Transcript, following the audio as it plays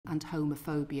and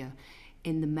homophobia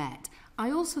in the Met. I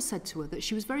also said to her that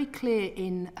she was very clear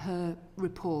in her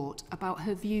report about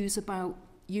her views about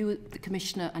you, the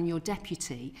Commissioner, and your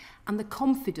deputy, and the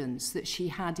confidence that she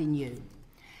had in you.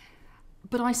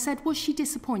 But I said, was she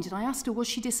disappointed? I asked her, was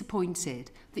she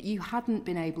disappointed that you hadn't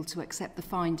been able to accept the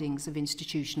findings of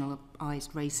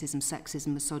institutionalised racism, sexism,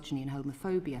 misogyny and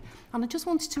homophobia? And I just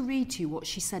wanted to read to you what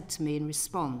she said to me in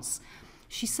response.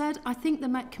 She said, I think the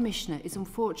Met Commissioner is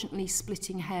unfortunately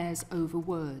splitting hairs over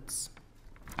words.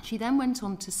 She then went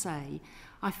on to say,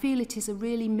 I feel it is a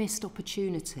really missed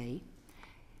opportunity.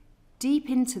 Deep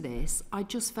into this, I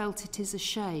just felt it is a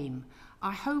shame.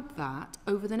 I hope that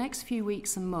over the next few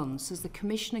weeks and months, as the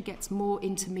Commissioner gets more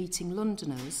into meeting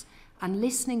Londoners and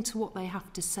listening to what they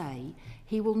have to say,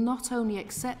 he will not only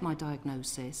accept my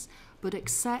diagnosis, but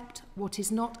accept what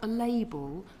is not a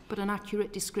label, but an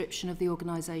accurate description of the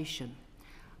organisation.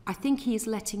 I think he is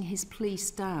letting his police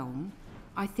down.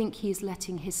 I think he is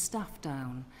letting his staff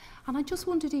down. And I just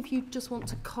wondered if you just want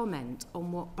to comment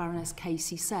on what Baroness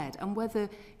Casey said and whether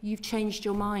you've changed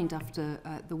your mind after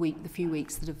the few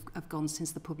weeks that have gone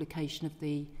since the publication of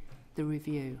the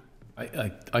review.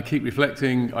 I keep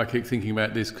reflecting, I keep thinking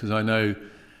about this because I know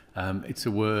it's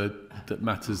a word that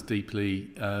matters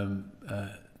deeply to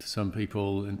some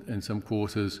people in some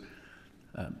quarters.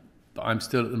 But I'm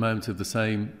still at the moment of the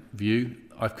same view.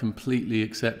 I've completely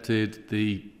accepted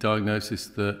the diagnosis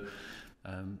that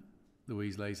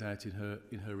Louise lays out in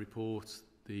her report,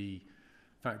 the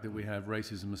fact that we have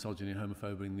racism, misogyny and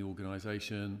homophobia in the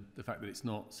organisation, the fact that it's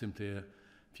not simply a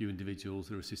few individuals,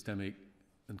 there are systemic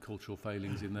and cultural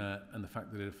failings in there, and the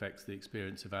fact that it affects the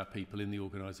experience of our people in the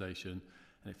organisation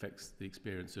and affects the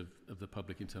experience of the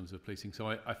public in terms of policing. So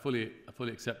I fully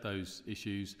accept those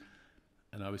issues,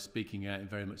 and I was speaking out in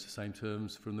very much the same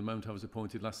terms from the moment I was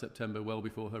appointed last September, well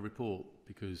before her report,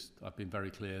 because I've been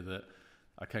very clear that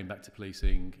I came back to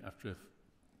policing after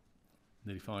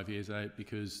nearly 5 years out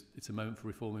because it's a moment for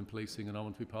reform in policing, and I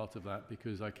want to be part of that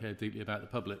because I care deeply about the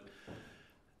public.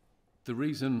 The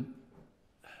reason,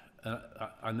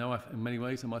 I know in many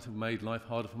ways I might have made life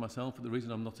harder for myself, but the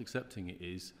reason I'm not accepting it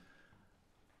is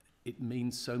it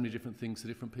means so many different things to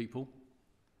different people.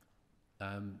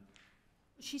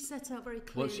 She set out very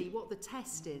clearly what the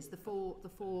test is, the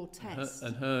four tests.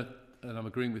 And I'm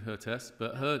agreeing with her test,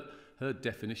 but her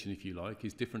definition, if you like,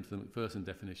 is different to the Macpherson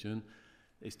definition.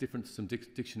 It's different to some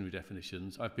dictionary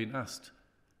definitions. I've been asked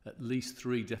at least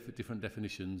 3 different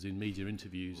definitions in media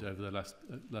interviews over the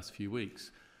last few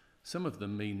weeks. Some of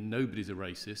them mean nobody's a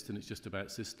racist and it's just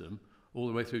about system, all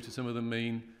the way through to some of them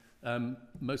mean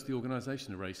most of the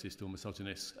organisation are racist or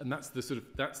misogynist. And that's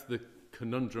the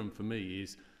conundrum for me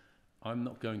is I'm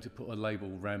not going to put a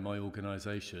label around my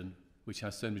organisation which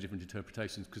has so many different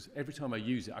interpretations, because every time I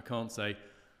use it, I can't say,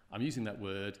 I'm using that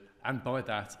word, and by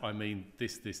that I mean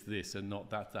this, and not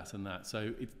that, and that.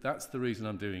 So that's the reason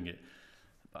I'm doing it.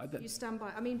 You stand by,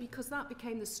 I mean, because that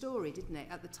became the story, didn't it,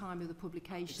 at the time of the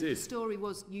publication? The story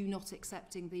was you not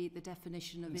accepting the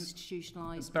definition of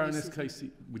institutionalised Baroness racism.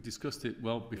 Casey, we discussed it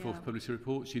well before the published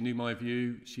report. She knew my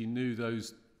view, she knew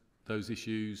those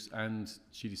issues, and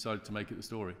she decided to make it the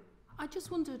story. I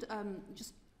just wondered,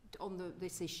 just on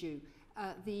this issue,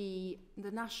 the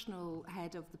national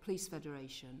head of the Police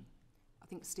Federation, I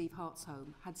think Steve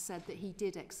Hartshome, had said that he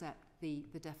did accept the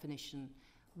definition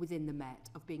within the Met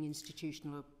of being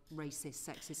institutional, racist,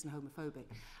 sexist and homophobic.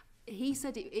 He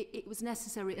said it was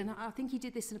necessary, and I think he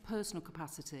did this in a personal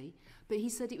capacity, but he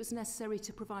said it was necessary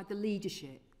to provide the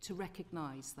leadership to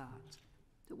recognise that.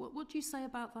 What do you say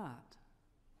about that?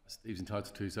 Steve's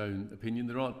entitled to his own opinion.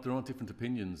 There are different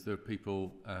opinions. There are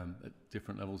people at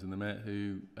different levels in the Met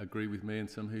who agree with me and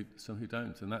some who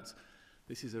don't. And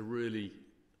this is a really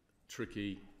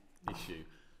tricky issue.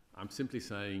 I'm simply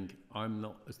saying I'm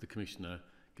not, as the Commissioner,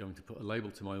 going to put a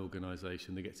label to my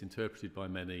organisation that gets interpreted by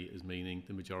many as meaning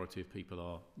the majority of people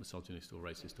are misogynist or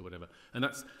racist or whatever. And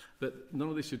but none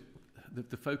of this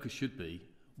the focus should be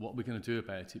what we're going to do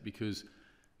about it, because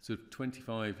sort of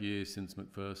 25 years since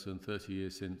Macpherson, 30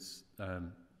 years since the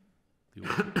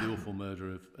awful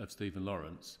murder of Stephen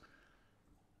Lawrence,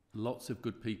 lots of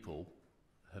good people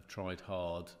have tried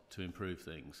hard to improve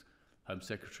things. Home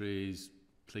secretaries,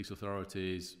 police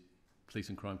authorities, police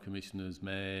and crime commissioners,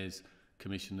 mayors,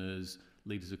 commissioners,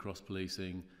 leaders across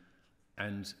policing.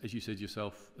 And as you said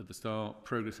yourself at the start,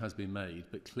 progress has been made,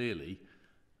 but clearly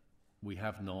we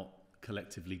have not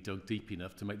collectively dug deep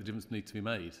enough to make the difference that needs to be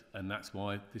made, and that's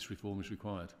why this reform is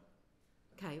required.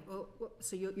 Okay, well,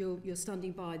 so you're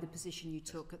standing by the position you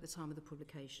took at the time of the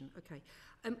publication. Okay,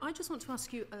 I just want to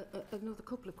ask you another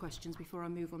couple of questions before I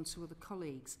move on to other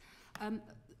colleagues.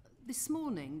 this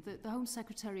morning, the Home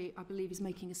Secretary, I believe, is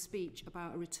making a speech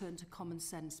about a return to common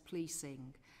sense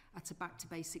policing at a Back to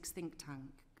Basics think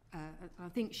tank. I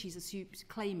think she's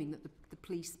claiming that the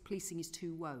policing is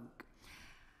too woke.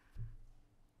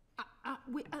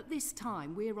 At this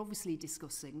time, we're obviously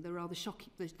discussing, there are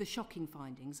the shocking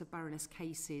findings of Baroness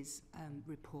Casey's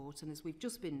report, and as we've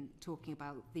just been talking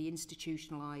about, the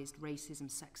institutionalised racism,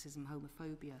 sexism,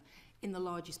 homophobia in the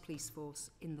largest police force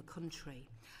in the country.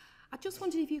 I just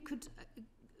wondered if you could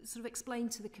sort of explain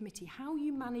to the committee how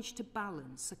you manage to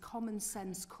balance a common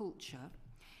sense culture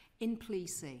in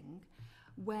policing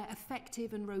where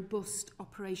effective and robust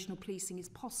operational policing is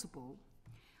possible,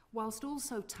 whilst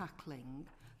also tackling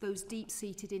those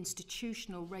deep-seated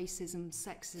institutional racism,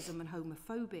 sexism and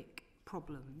homophobic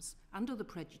problems and other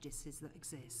prejudices that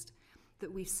exist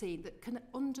that we've seen that can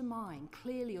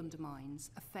clearly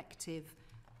undermines effective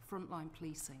frontline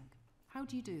policing. How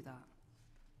do you do that?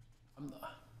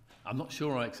 I'm not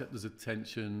sure I accept there's a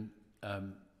tension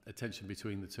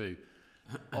between the two.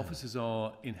 Officers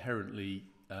are inherently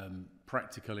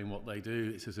practical in what they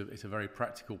do. It's a very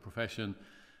practical profession,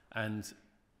 and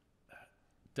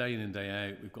day in and day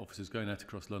out, we've got officers going out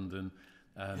across London,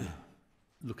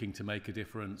 looking to make a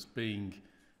difference, being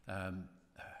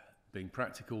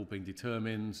practical, being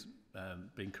determined,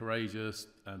 being courageous,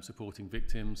 supporting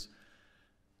victims.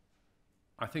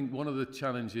 I think one of the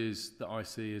challenges that I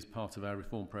see as part of our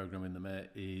reform programme in the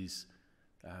Met is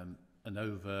an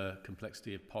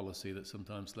over-complexity of policy that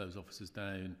sometimes slows officers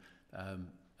down,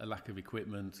 a lack of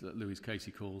equipment that Louise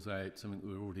Casey calls out. Something that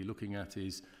we're already looking at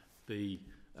is the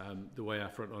way our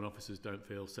frontline officers don't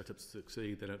feel set up to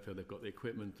succeed. They don't feel they've got the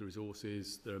equipment, the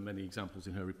resources. There are many examples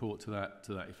in her report to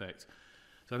that effect.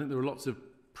 So I think there are lots of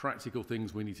practical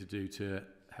things we need to do to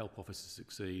help officers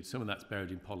succeed. Some of that's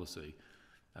buried in policy.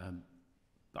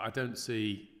 But I don't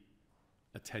see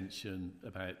a tension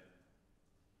about,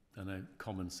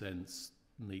 common sense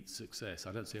meets success.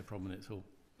 I don't see a problem in it at all.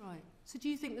 Right. So do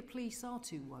you think the police are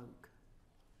too woke?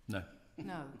 No.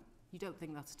 No, you don't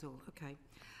think that at all? Okay.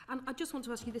 And I just want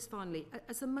to ask you this finally.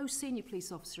 As the most senior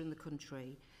police officer in the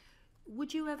country,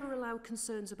 would you ever allow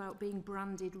concerns about being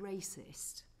branded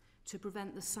racist to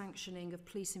prevent the sanctioning of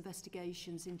police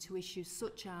investigations into issues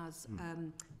such as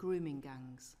grooming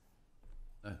gangs?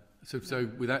 So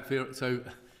without fear, so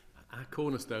our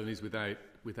cornerstone is without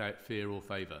fear or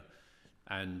favour,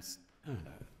 and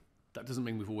that doesn't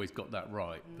mean we've always got that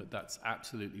right, but that's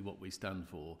absolutely what we stand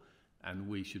for, and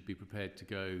we should be prepared to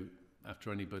go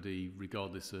after anybody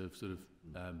regardless of sort of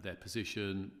their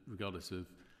position, regardless of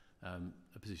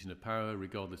a position of power,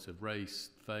 regardless of race,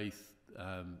 faith,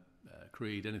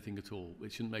 creed, anything at all.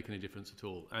 It shouldn't make any difference at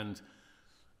all. And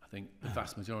I think the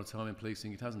vast majority of the time in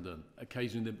policing it hasn't done.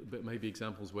 Occasionally there may be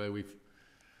examples where we've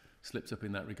slipped up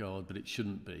in that regard, but it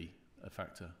shouldn't be a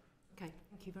factor. Okay,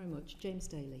 thank you very much. James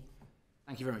Daly.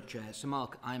 Thank you very much, Chair. So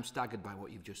Mark, I am staggered by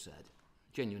what you've just said,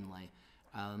 genuinely.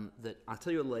 That I'll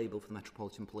tell you a label for the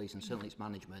Metropolitan Police and certainly its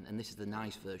management, and this is the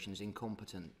nice version, is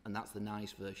incompetent, and that's the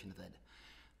nice version of it.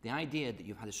 The idea that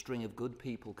you've had a string of good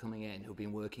people coming in who've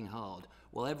been working hard,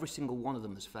 well, every single one of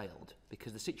them has failed,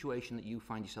 because the situation that you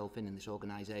find yourself in this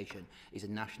organisation is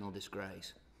a national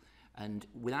disgrace. And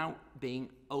without being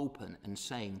open and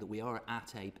saying that we are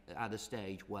at a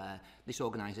stage where this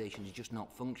organisation is just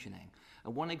not functioning.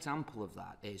 And one example of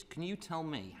that is, can you tell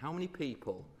me how many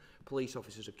people, police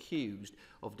officers accused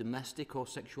of domestic or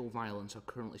sexual violence, are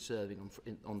currently serving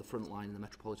on the front line in the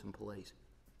Metropolitan Police?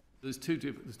 There's two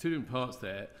different parts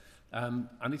there.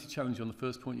 I need to challenge you on the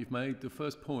first point you've made. The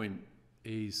first point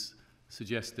is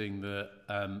suggesting that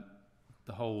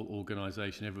the whole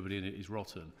organisation, everybody in it, is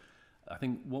rotten. I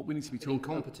think what we need to be talking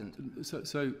incompetent.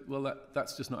 Well,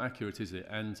 that's just not accurate, is it?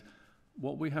 And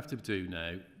what we have to do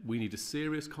now, we need a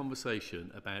serious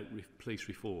conversation about police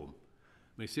reform.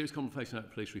 A serious conversation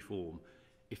about police reform.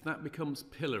 If that becomes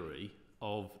pillory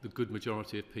of the good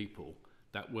majority of people,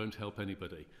 that won't help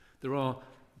anybody. There are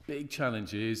big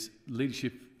challenges.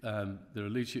 Leadership. There are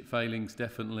leadership failings,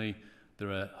 definitely.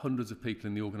 There are hundreds of people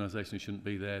in the organisation who shouldn't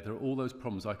be there. There are all those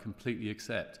problems I completely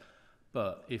accept.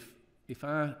 But if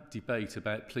our debate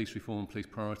about police reform and police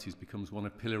priorities becomes one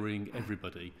of pilloring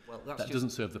everybody, that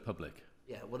doesn't serve the public.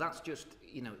 Yeah, well, that's just,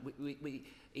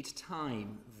 it's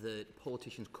time that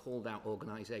politicians called out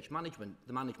the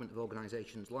management of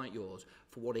organisations like yours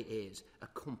for what it is, a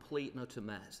complete and utter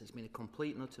mess. It's been a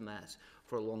complete and utter mess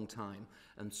for a long time.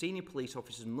 And senior police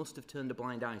officers must have turned a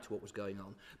blind eye to what was going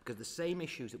on, because the same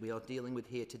issues that we are dealing with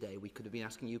here today, we could have been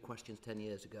asking you questions 10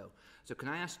 years ago. So can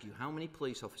I ask you, how many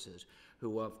police officers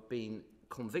who have been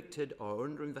convicted or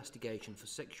under investigation for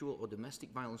sexual or domestic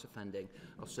violence offending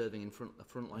are serving in a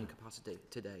frontline capacity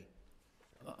today?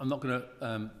 I'm not going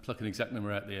to pluck an exact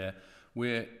number out the air.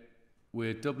 We're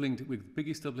the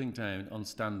biggest doubling down on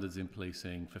standards in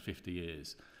policing for 50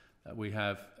 years. We've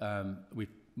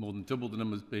more than doubled the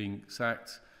numbers being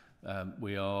sacked.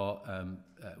 We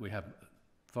have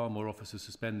far more officers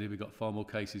suspended. We've got far more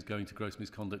cases going to gross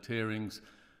misconduct hearings.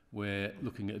 We're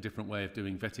looking at a different way of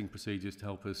doing vetting procedures to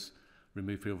help us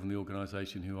remove people from the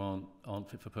organisation who aren't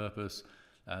fit for purpose.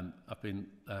 I've been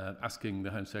asking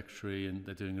the Home Secretary, and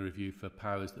they're doing a review for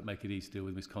powers that make it easy to deal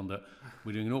with misconduct.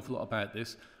 We're doing an awful lot about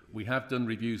this. We have done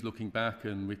reviews looking back,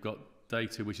 and we've got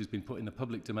data which has been put in the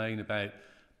public domain about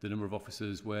the number of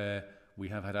officers where we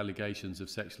have had allegations of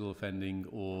sexual offending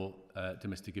or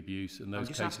domestic abuse. And those I'm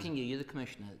just asking you, you're the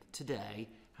Commissioner, today,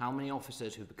 how many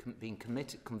officers who've been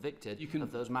convicted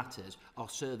of those matters are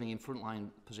serving in frontline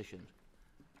positions?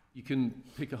 You can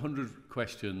pick 100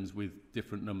 questions with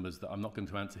different numbers that I'm not going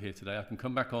to answer here today. I can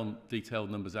come back on detailed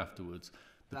numbers afterwards.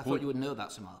 I thought you would know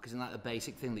that, Sir Mark. Isn't that a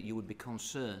basic thing, that you would be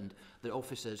concerned that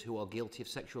officers who are guilty of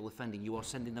sexual offending, you are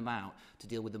sending them out to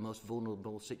deal with the most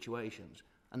vulnerable situations?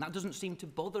 And that doesn't seem to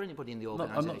bother anybody in the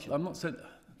organisation. I'm not saying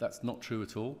that's not true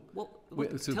at all. Well,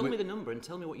 tell me the number and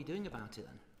tell me what you're doing about it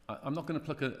then. I'm not going to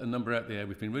pluck a number out there.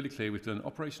 We've been really clear. We've done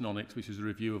Operation Onyx, which is a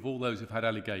review of all those who've had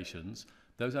allegations.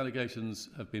 Those allegations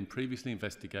have been previously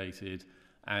investigated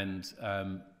and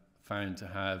found to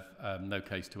have no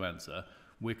case to answer.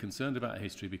 We're concerned about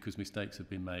history because mistakes have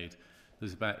been made.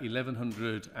 There's about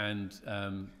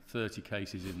 1,130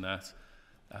 cases in that.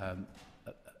 A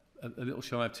little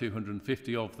shy of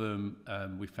 250 of them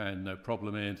we found no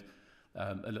problem in.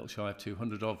 A little shy of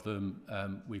 200 of them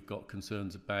we've got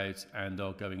concerns about and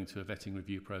are going into a vetting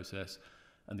review process.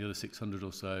 And the other 600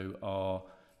 or so are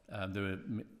there are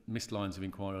missed lines of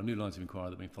inquiry or new lines of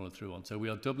inquiry that are being followed through on. So we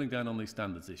are doubling down on these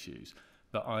standards issues.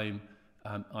 But I'm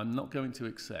not going to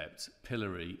accept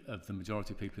pillory of the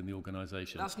majority of people in the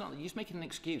organisation. That's not. You're just making an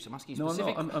excuse. I'm asking you No,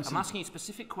 specific. I'm asking you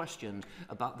specific questions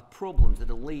about the problems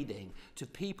that are leading to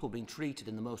people being treated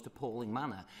in the most appalling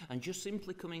manner. And just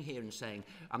simply coming here and saying,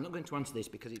 "I'm not going to answer this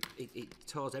because it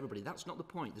tars everybody." That's not the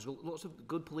point. There's lots of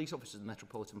good police officers in the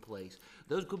Metropolitan Police.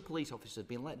 Those good police officers have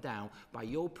been let down by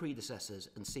your predecessors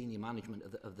and senior management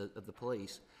of the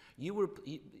police.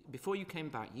 Before you came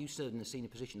back, you served in a senior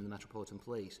position in the Metropolitan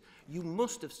Police. You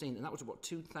must have seen, and that was about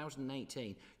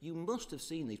 2018, you must have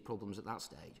seen these problems at that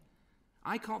stage.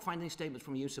 I can't find any statements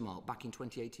from you, Sir Mark, back in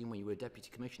 2018 when you were a Deputy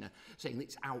Commissioner, saying that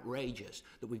it's outrageous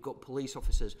that we've got police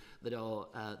officers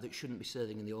that shouldn't be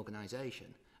serving in the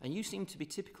organisation. And you seem to be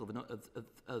typical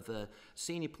of a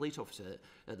senior police officer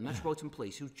at the Metropolitan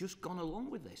Police who's just gone along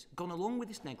with this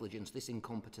negligence, this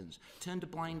incompetence, turned a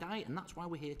blind eye, and that's why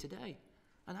we're here today.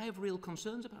 And I have real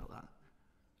concerns about that.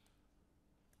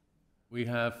 We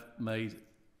have made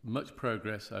much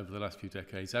progress over the last few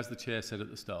decades, as the Chair said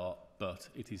at the start, but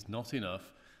it is not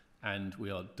enough, and we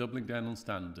are doubling down on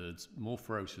standards more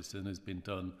ferocious than has been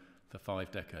done for 5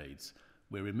 decades.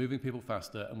 We're removing people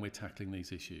faster and we're tackling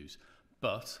these issues.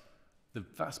 But the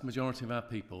vast majority of our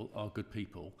people are good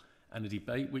people, and a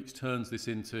debate which turns this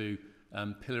into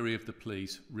pillory of the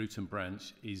police, root and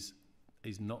branch, is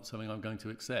not something I'm going to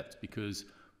accept, because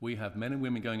we have men and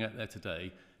women going out there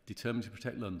today determined to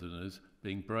protect Londoners,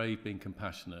 being brave, being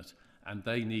compassionate, and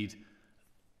they need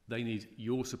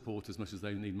your support as much as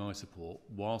they need my support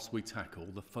whilst we tackle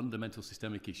the fundamental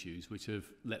systemic issues which have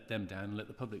let them down and let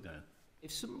the public down.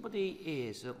 If somebody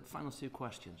is, final 2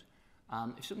 questions,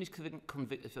 if somebody's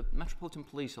convicted, if a Metropolitan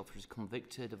Police officer is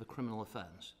convicted of a criminal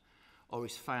offence, or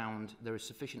is found there is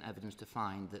sufficient evidence to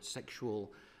find that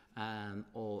sexual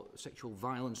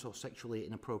violence or sexually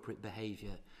inappropriate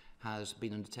behaviour has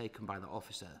been undertaken by the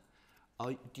officer,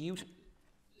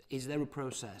 is there a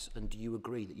process, and do you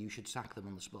agree that you should sack them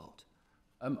on the spot?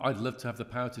 I'd love to have the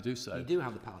power to do so. You do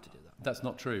have the power to do that. That's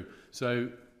not true.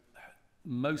 So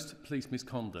most police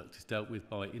misconduct is dealt with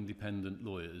by independent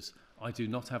lawyers. I do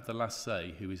not have the last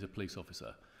say who is a police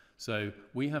officer. So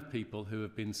we have people who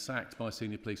have been sacked by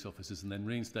senior police officers and then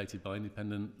reinstated by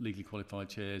independent legally qualified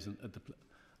chairs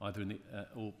either in the,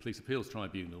 or police appeals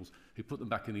tribunals who put them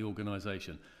back in the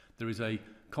organisation. There is a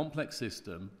complex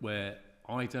system where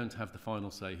I don't have the final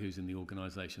say who's in the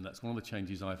organisation. That's one of the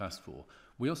changes I've asked for.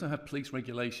 We also have police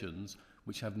regulations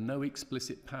which have no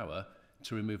explicit power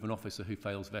to remove an officer who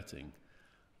fails vetting.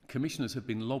 Commissioners have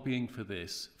been lobbying for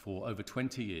this for over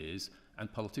 20 years,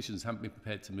 and politicians haven't been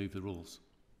prepared to move the rules.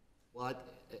 Well,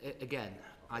 again,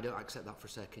 I don't accept that for a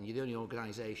second. You're the only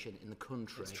organisation in the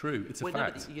country... It's true, it's a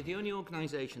fact. You're the only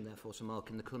organisation, therefore, Sir Mark,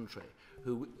 in the country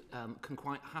who can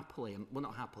quite happily, well,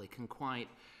 not happily, can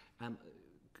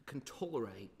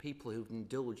tolerate people who've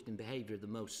indulged in behaviour of the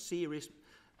most serious...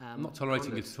 I'm not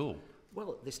tolerating it at all.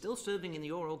 Well, they're still serving in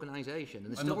your organisation,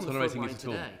 and they're I'm still not on the tolerating front it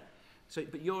line at all. today. So,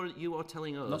 but you are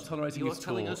telling us, Not tolerating you it are at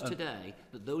telling all. us today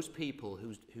that those people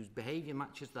whose behaviour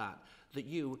matches that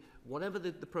you, whatever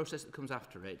the process that comes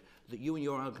after it, that you and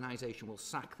your organisation will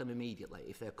sack them immediately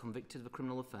if they're convicted of a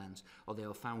criminal offence or they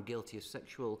are found guilty of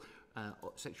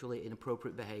sexually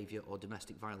inappropriate behaviour or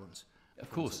domestic violence. Of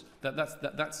course,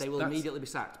 that's they will immediately be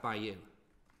sacked by you.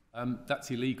 That's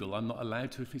illegal. I'm not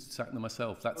allowed to sack them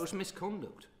myself. That's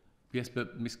misconduct. Yes,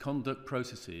 but misconduct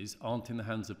processes aren't in the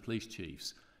hands of police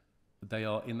chiefs. They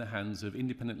are in the hands of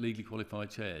independent, legally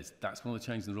qualified chairs. That's one of the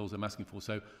changes in the rules I'm asking for.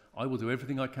 So I will do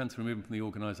everything I can to remove them from the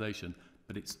organisation,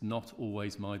 but it's not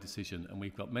always my decision. And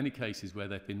we've got many cases where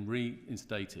they've been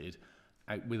reinstated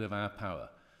outwith of our power.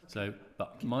 So,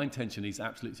 but my intention is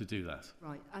absolutely to do that.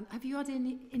 Right. And have you had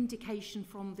any indication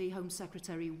from the Home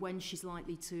Secretary when she's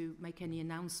likely to make any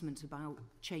announcement about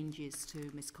changes to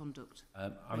misconduct?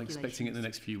 I'm expecting it in the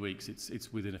next few weeks.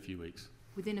 It's within a few weeks.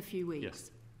 Within a few weeks?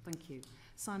 Yes. Thank you.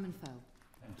 Simon Fell.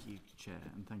 Thank you, Chair,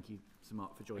 and thank you, Sir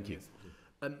Mark, for joining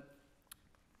Thank us.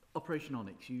 Operation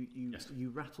Onyx, Yes. you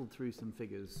rattled through some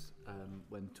figures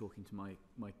when talking to my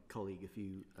colleague a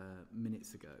few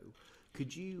minutes ago.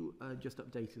 Could you just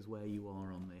update us where you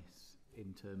are on this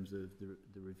in terms of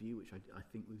the review, which I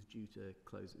think was due to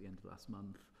close at the end of last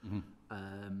month,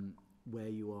 where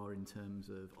you are in terms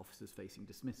of officers facing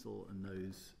dismissal and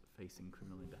those facing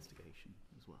criminal investigation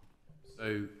as well?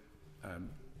 So,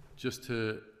 just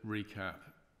to recap,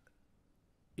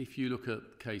 if you look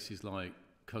at cases like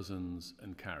Cousins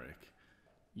and Carrick,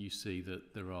 you see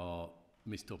that there are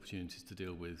missed opportunities to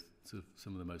deal with sort of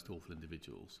some of the most awful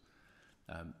individuals.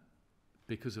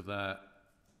 Because of that,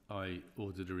 I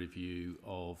ordered a review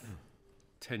of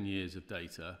 10 years of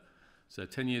data. So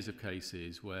 10 years of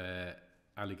cases where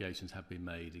allegations have been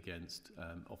made against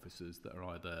officers that are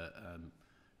either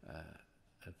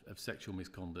of sexual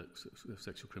misconduct, of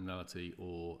sexual criminality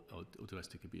or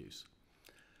domestic abuse.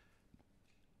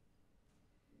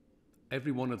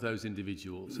 Every one of those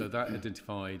individuals, so that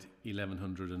identified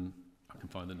 1,100, and I can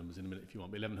find the numbers in a minute if you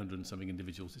want, but 1,100 and something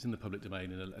individuals. It's in the public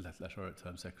domain in a letter I wrote to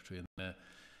Home Secretary, and there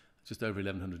just over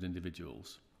 1,100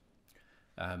 individuals.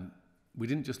 We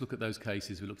didn't just look at those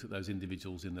cases, we looked at those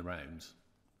individuals in the rounds.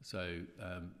 So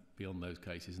beyond those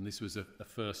cases, and this was a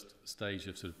first stage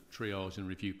of sort of triage and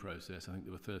review process. I think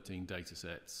there were 13 data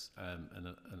sets and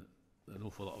an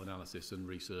awful lot of analysis and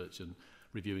research and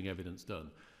reviewing evidence done.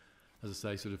 As I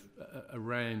say, sort of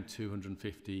around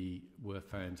 250 were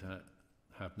found to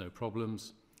have no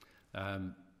problems.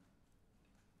 There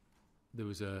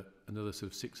was another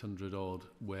sort of 600 odd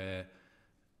where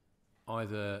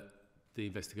either the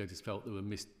investigators felt there were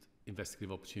missed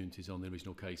investigative opportunities on the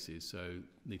original cases, so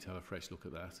need to have a fresh look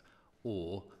at that,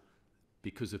 or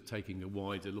because of taking a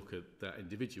wider look at that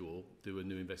individual, there were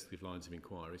new investigative lines of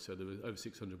inquiry. So there was over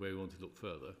 600 where we wanted to look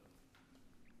further.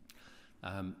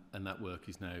 And that work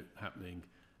is now happening.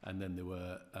 And then there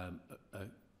were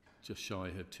just shy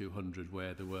of 200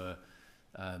 where there were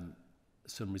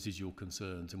some residual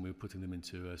concerns, and we were putting them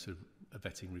into a sort of a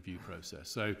vetting review process.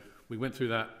 So we went through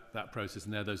that process,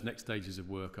 and now those next stages of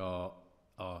work are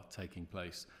taking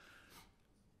place.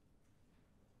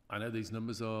 I know these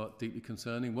numbers are deeply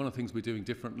concerning. One of the things we're doing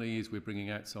differently is we're bringing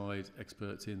outside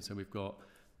experts in. So we've got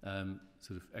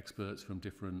sort of experts from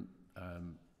different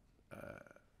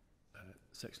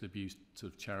sexual abuse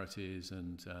sort of charities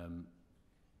and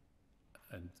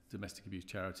domestic abuse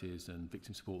charities and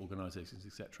victim support organisations,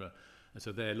 etc. And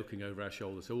so they're looking over our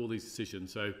shoulder. So all these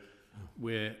decisions. So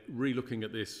we're re-looking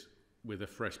at this with a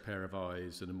fresh pair of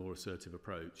eyes and a more assertive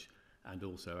approach, and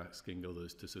also asking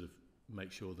others to sort of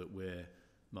make sure that we're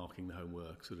marking the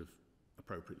homework sort of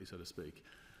appropriately, so to speak.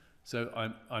 So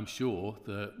I'm sure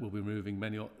that we'll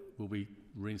be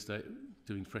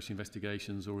doing fresh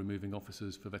investigations or removing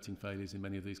officers for vetting failures in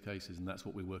many of these cases, and that's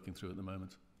what we're working through at the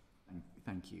moment.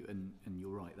 Thank you, and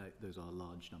you're right, those are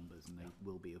large numbers and they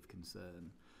will be of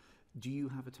concern. Do you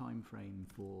have a time frame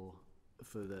for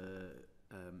the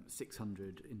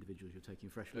 600 individuals you're taking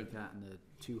a fresh look at and the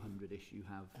 200-ish you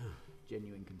have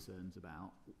genuine concerns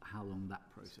about, how long that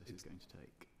process is going to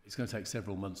take? It's going to take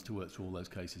several months to work through all those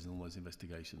cases and all those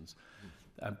investigations.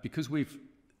 Because we've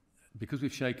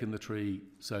shaken the tree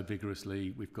so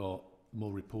vigorously, we've got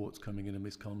more reports coming in of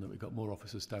misconduct, we've got more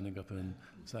officers standing up and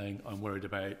saying, I'm worried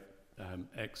about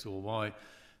X or Y.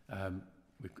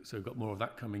 So we've got more of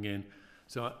that coming in.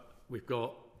 So we've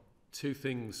got two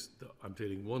things that I'm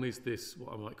feeling. One is this,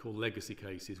 what I might call legacy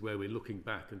cases, where we're looking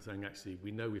back and saying, actually,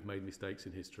 we know we've made mistakes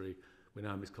in history. We know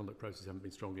our misconduct process haven't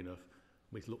been strong enough.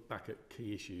 We look back at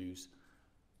key issues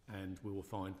and we will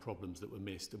find problems that were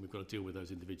missed, and we've got to deal with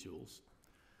those individuals.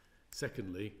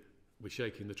 Secondly, we're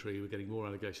shaking the tree, we're getting more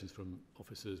allegations from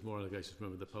officers, more allegations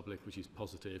from the public, which is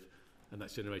positive, and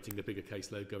that's generating a bigger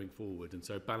caseload going forward. And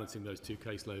so balancing those two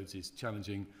caseloads is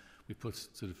challenging. We put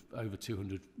sort of over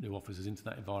 200 new officers into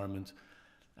that environment,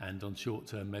 and on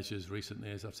short-term measures recently,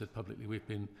 as I've said publicly, we've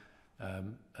been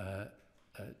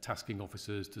tasking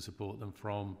officers to support them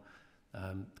from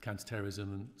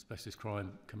counter-terrorism and specialist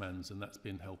crime commands, and that's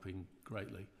been helping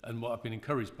greatly. And what I've been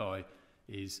encouraged by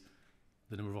is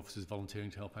the number of officers volunteering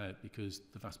to help out, because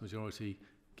the vast majority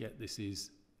get this is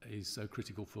so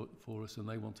critical for us, and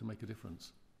they want to make a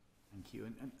difference. Thank you.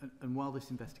 And while this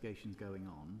investigation's going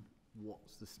on,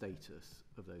 what's the status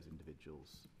of those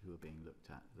individuals who are being looked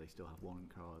at? Do they still have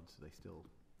warrant cards? Are they still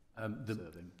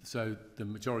serving? So the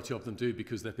majority of them do,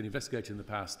 because they've been investigated in the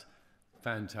past,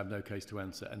 found to have no case to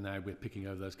answer, and now we're picking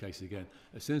over those cases again.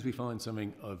 As soon as we find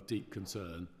something of deep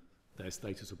concern, their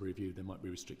status will be reviewed. They might be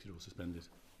restricted or suspended.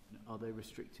 Are they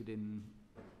restricted in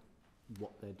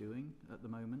what they're doing at the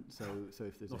moment? So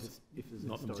if there's a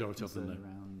historic concern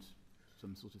around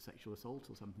some sort of sexual assault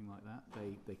or something like that,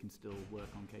 they can still work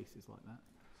on cases like that?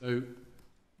 So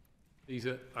these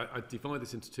are, I divide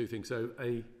this into two things. So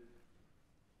a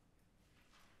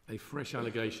fresh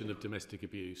allegation of domestic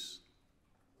abuse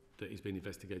that is being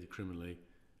investigated criminally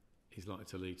is likely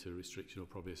to lead to a restriction or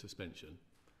probably a suspension.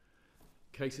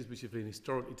 Cases which have been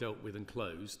historically dealt with and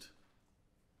closed,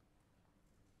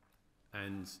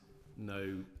 and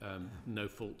no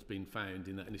fault been found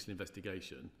in that initial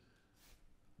investigation,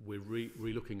 we're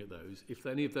re-looking at those. If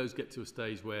any of those get to a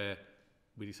stage where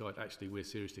we decide actually we're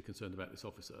seriously concerned about this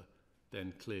officer,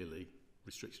 then clearly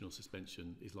restriction or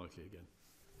suspension is likely again.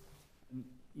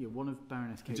 Yeah, one of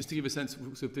Baroness Casey... Just to give a sense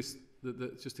of this,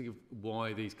 just to give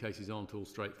why these cases aren't all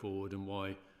straightforward and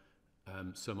why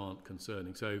some aren't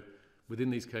concerning. So within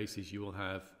these cases you will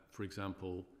have, for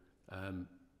example,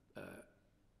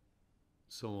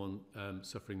 someone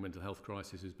suffering mental health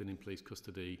crisis who's been in police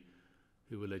custody,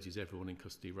 who alleges everyone in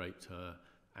custody raped her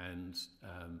and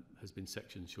has been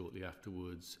sectioned shortly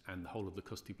afterwards, and the whole of the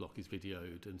custody block is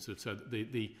videoed, and so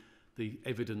the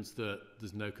evidence that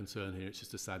there's no concern here, it's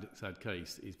just a sad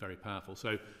case, is very powerful.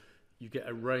 So you get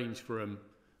a range from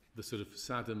the sort of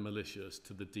sad and malicious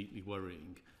to the deeply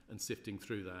worrying, and sifting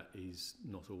through that is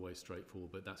not always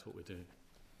straightforward, but that's what we're doing.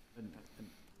 And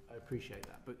I appreciate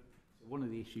that, but one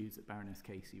of the issues that Baroness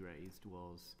Casey raised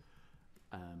was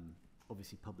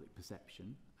obviously public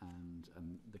perception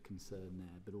and the concern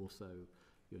there, but also,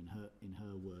 you know, in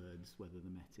her words, whether the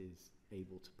Met is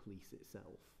able to police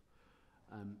itself.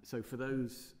 So for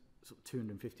those sort of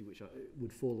 250 which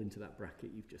would fall into that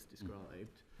bracket you've just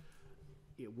described,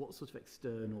 you know, what sort of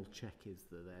external check is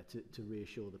there to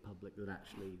reassure the public that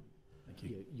actually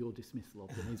your dismissal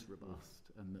of them is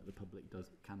robust and that the public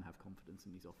can have confidence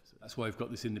in these officers? That's why we've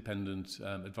got this independent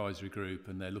advisory group,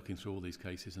 and they're looking through all these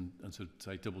cases and sort of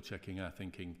say double checking our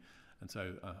thinking, and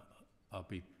so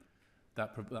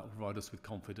that will provide us with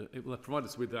confidence. It will provide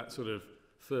us with that sort of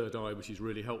third eye, which is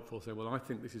really helpful. So, well, I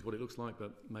think this is what it looks like,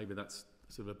 but maybe that's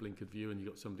sort of a blinkered view, and you've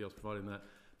got somebody else providing that.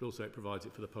 But also it provides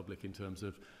it for the public in terms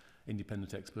of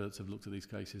independent experts have looked at these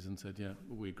cases and said, yeah,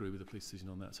 we agree with the police decision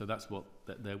on that. So that's what,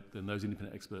 then those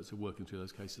independent experts are working through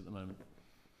those cases at the moment.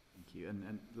 Thank you.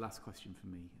 And last question for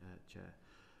me, Chair.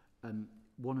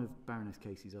 One of Baroness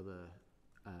Casey's other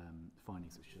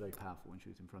findings, which was very powerful when she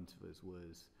was in front of us,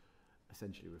 was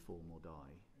essentially reform or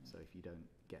die. So if you don't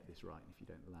get this right, and if you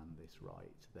don't land this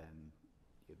right, then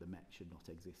the Met should not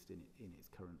exist in its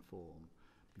current form.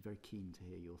 I'd be very keen to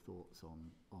hear your thoughts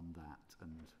on that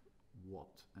and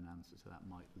what an answer to that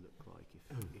might look like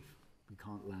if we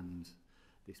can't land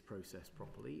this process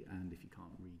properly and if you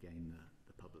can't regain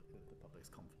the public's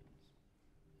confidence.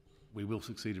 We will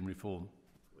succeed in reform.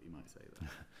 That's what you might say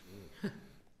there.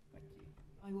 Thank you.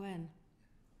 By when?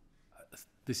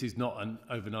 This is not an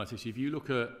overnight issue. If you look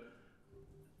at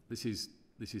this is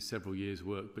several years'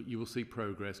 work, but you will see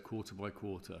progress quarter by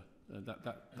quarter.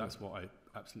 That's what I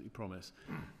absolutely promise.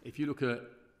 If you look at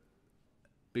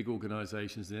big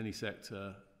organisations in any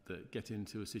sector that get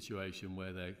into a situation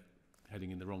where they're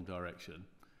heading in the wrong direction,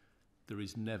 there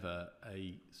is never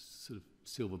a sort of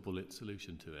silver bullet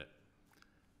solution to it.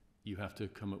 You have to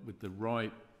come up with the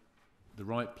right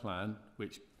plan,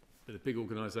 which with a big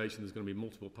organisation there's going to be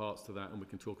multiple parts to that, and we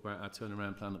can talk about our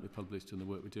turnaround plan that we published and the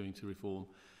work we're doing to reform.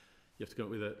 You have to come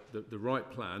up with the right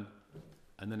plan,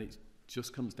 and then it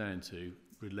just comes down to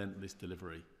relentless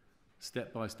delivery,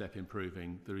 step by step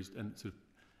improving. There is, and sort of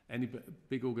any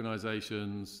big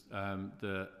organisations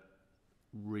that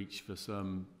reach for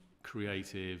some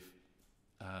creative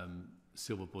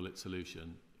silver bullet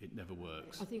solution, it never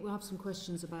works. I think we'll have some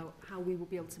questions about how we will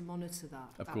be able to monitor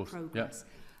that progress.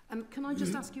 Yeah. Can I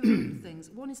just ask you a couple of things?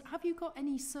 One is, have you got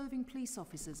any serving police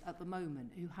officers at the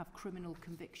moment who have criminal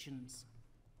convictions?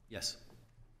 Yes.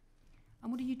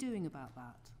 And what are you doing about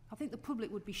that? I think the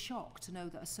public would be shocked to know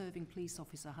that a serving police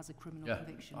officer has a criminal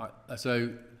conviction.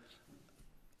 So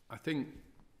I think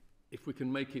if we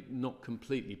can make it not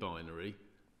completely binary,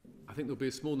 I think there'll be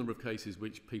a small number of cases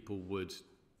which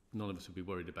none of us would be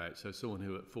worried about. So someone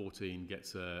who at 14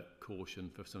 gets a caution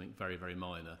for something very, very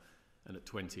minor, and at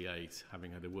 28,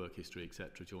 having had a work history,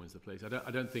 etc., joins the police.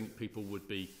 I don't think people would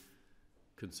be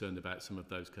concerned about some of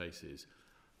those cases.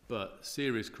 But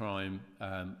serious crime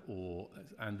or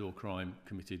crime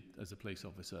committed as a police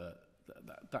officer,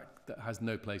 that has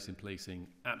no place in policing.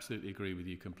 Absolutely agree with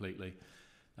you completely.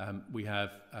 We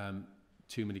have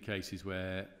too many cases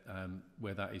where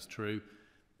that is true.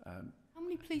 How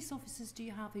many police officers do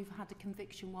you have who've had a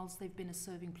conviction whilst they've been a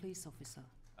serving police officer?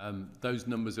 Those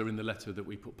numbers are in the letter that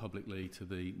we put publicly to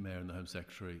the Mayor and the Home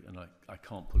Secretary, and I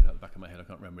can't pull it out the back of my head, I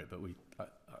can't remember it, but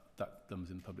that number's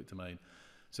in the public domain.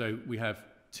 So we have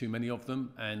too many of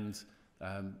them, and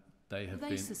they have been... Are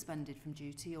they suspended from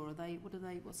duty, or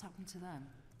what's happened to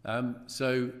them?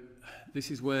 So this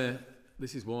is why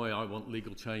I want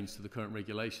legal change to the current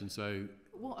regulation. So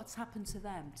what's happened to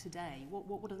them today?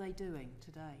 What are they doing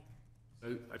today?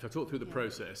 So if I talk through the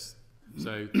process,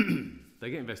 so they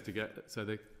get investigated. So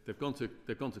they've gone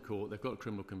to court. They've got a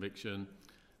criminal conviction.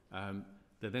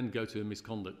 They then go to a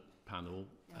misconduct panel,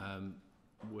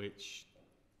 which.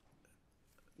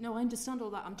 No, I understand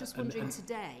all that. I'm just wondering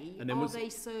today, are they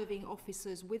serving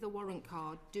officers with a warrant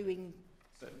card doing?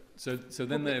 So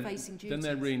then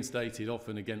they're reinstated,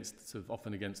 often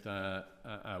against our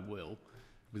will.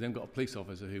 We then got a police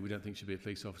officer who we don't think should be a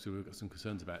police officer, we've got some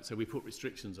concerns about. So we put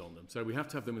restrictions on them. So we have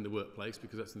to have them in the workplace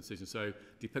because that's the decision. So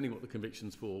depending what the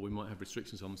conviction's for, we might have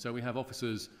restrictions on them. So we have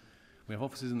officers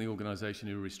in the organisation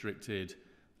who are restricted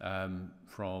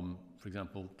from, for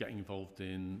example, getting involved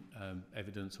in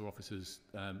evidence, or officers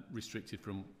restricted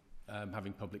from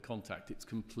having public contact. It's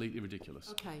completely ridiculous.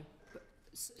 Okay.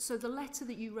 So the letter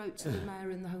that you wrote to the Mayor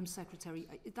and the Home Secretary,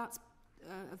 that's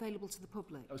available to the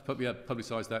public? That was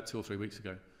publicised that 2 or 3 weeks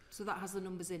ago. So that has the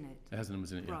numbers in it? It has the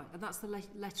numbers in it, yeah. Right, and that's the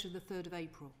letter of the 3rd of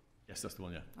April? Yes, that's the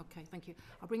one, yeah. Okay, thank you.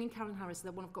 I'll bring in Karen Harris,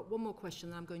 then I've got one more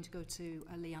question, then I'm going to go to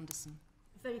Lee Anderson.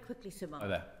 Very quickly, Sir Mark. Hi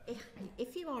there.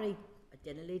 If you are a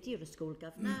dinner lady or a school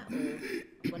governor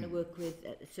or want to work with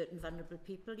certain vulnerable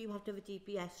people, you have to have a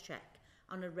DBS check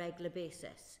on a regular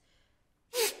basis.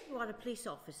 If you are a police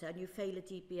officer and you fail a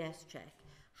DBS check,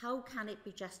 how can it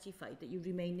be justified that you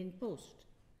remain in post?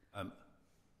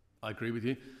 I agree with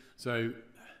you. So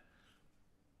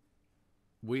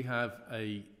we're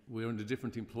under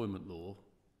different employment law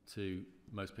to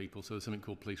most people. So there's something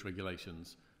called police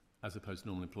regulations as opposed to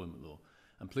normal employment law.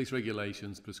 And police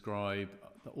regulations prescribe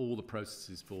all the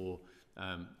processes for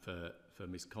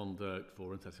misconduct,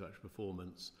 for unsatisfactory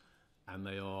performance, and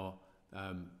they are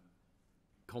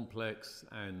complex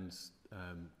and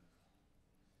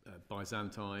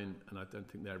Byzantine, and I don't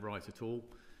think they're right at all.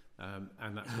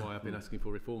 And that's why I've been asking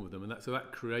for reform of them. And so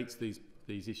that creates these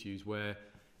issues where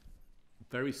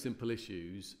very simple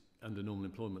issues under normal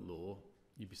employment law,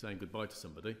 you'd be saying goodbye to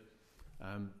somebody,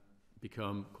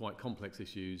 become quite complex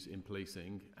issues in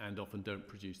policing and often don't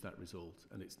produce that result.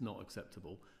 And it's not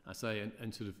acceptable. I say,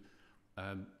 and sort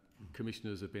of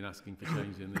commissioners have been asking for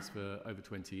change in this for over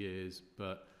 20 years,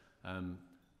 but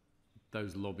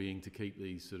those lobbying to keep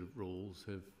these sort of rules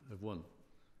have won.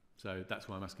 So that's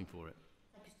why I'm asking for it.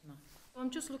 I'm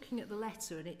just looking at the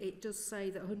letter, and it does say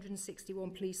that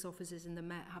 161 police officers in the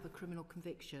Met have a criminal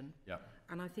conviction. Yeah.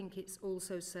 And I think it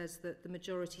also says that the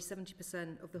majority,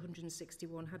 70% of the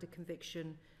 161, had a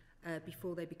conviction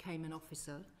before they became an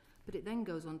officer. But it then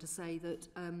goes on to say that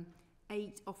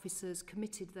 8 officers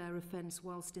committed their offence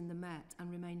whilst in the Met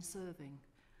and remain serving.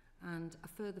 And a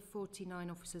further 49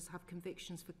 officers have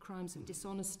convictions for crimes of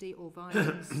dishonesty or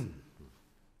violence.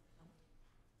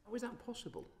 How is that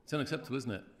possible? It's unacceptable,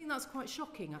 isn't it? I think that's quite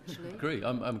shocking, actually. I agree.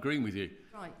 I'm agreeing with you.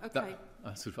 Right, okay.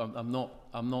 I'm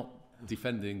not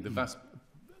defending the vast...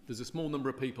 There's a small number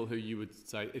of people who you would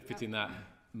say fit in that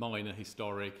minor,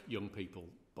 historic, young people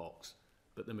box,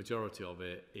 but the majority of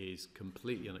it is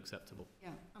completely unacceptable. Yeah,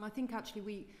 and I think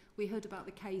actually we heard about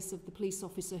the case of the police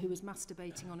officer who was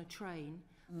masturbating on a train,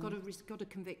 got a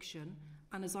conviction,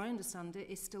 and as I understand it,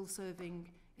 is still serving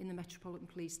in the Metropolitan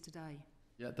Police today.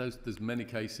 Yeah, there's many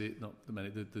cases,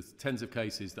 there's tens of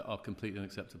cases that are completely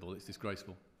unacceptable. It's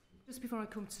disgraceful. Just before I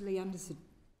come to Lee Anderson,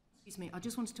 excuse me, I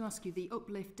just wanted to ask you, the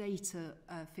uplift data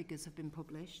figures have been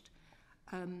published.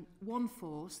 One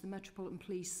force, the Metropolitan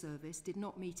Police Service, did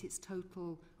not meet its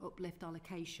total uplift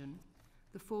allocation.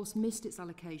 the force missed its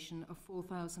allocation of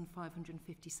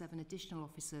 4,557 additional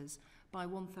officers by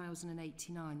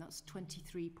 1,089. That's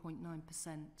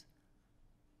 23.9%.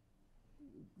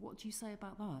 What do you say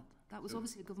about that? That was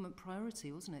obviously a government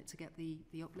priority, wasn't it, to get the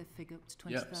uplift figure up to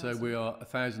 20,000? Yeah, so we are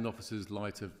 1,000 officers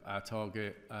light of our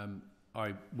target.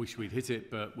 I wish we'd hit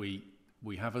it, but we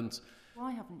haven't.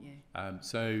 Why haven't you?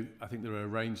 So I think there are a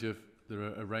range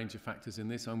of factors in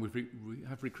this. And we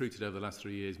have recruited over the last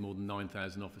 3 years more than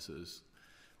 9,000 officers,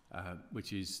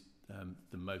 which is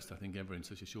the most I think ever in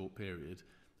such a short period.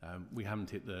 We haven't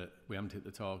hit the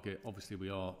target. Obviously, we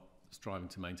are striving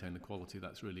to maintain the quality.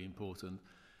 That's really important.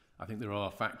 I think there are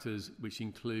factors which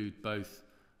include both.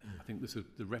 I think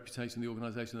the reputation of the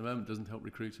organisation at the moment doesn't help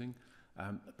recruiting,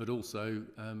 but also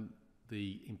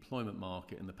the employment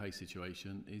market and the pay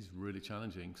situation is really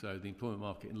challenging. So the employment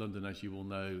market in London, as you all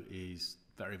know, is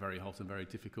very, very hot and very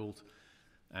difficult.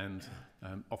 And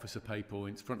officer pay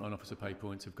points, frontline officer pay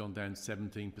points have gone down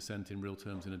 17% in real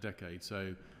terms in a decade.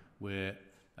 So we're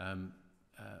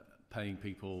paying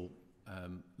people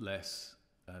less,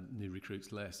 new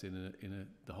recruits less in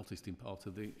the hottest part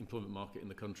of the employment market in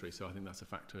the country. So I think that's a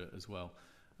factor as well.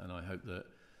 And I hope that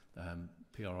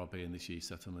PRRB and this year's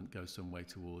settlement goes some way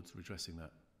towards redressing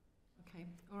that. Okay,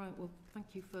 all right, well,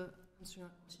 thank you for answering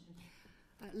that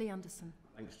question. Lee Anderson.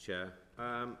 Thanks, Chair.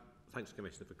 Thanks,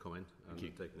 Commissioner, for coming and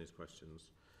taking these questions.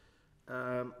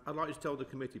 I'd like you to tell the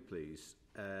committee, please,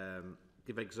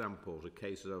 give examples of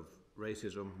cases of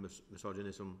racism,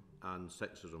 misogynism and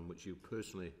sexism which you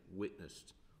personally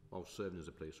witnessed while serving as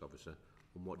a police officer,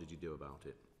 and what did you do about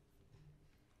it?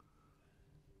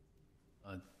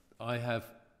 I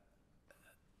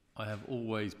have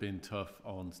always been tough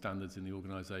on standards in the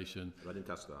organisation. I didn't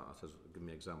ask that. I said give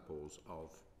me examples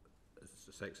of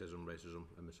sexism, racism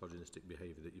and misogynistic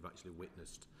behaviour that you've actually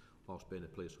witnessed whilst being a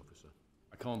police officer.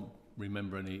 I can't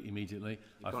remember any immediately.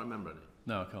 You can't remember any?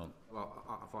 No, I can't. Well,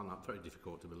 I find that very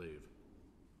difficult to believe.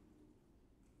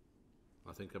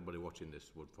 I think everybody watching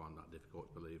this would find that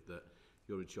difficult to believe, that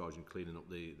you're in charge in cleaning up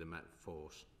the Met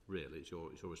force. Really, it's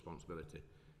your responsibility.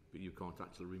 But you can't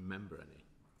actually remember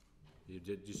any.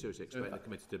 Do you seriously expect the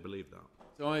committee to believe that?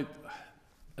 So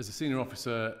as a senior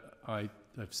officer, I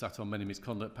have sat on many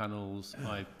misconduct panels.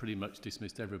 I pretty much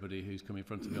dismissed everybody who's come in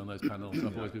front of me on those panels.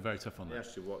 I've always been very tough on that. I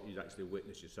asked you what you'd actually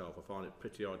witnessed yourself. I find it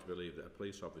pretty hard to believe that a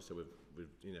police officer with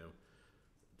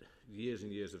years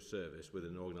and years of service with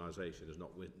an organisation has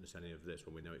not witnessed any of this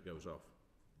when we know it goes off.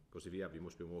 Because if you have, you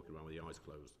must be walking around with your eyes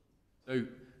closed. So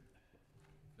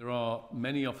there are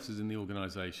many officers in the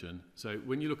organisation. So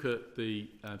when you look at the,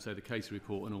 say, the case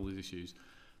report and all these issues,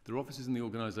 there are officers in the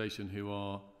organisation who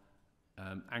are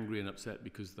angry and upset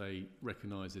because they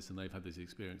recognise this and they've had these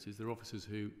experiences. There are officers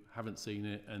who haven't seen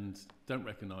it and don't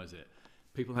recognise it.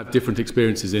 People have different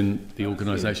experiences in the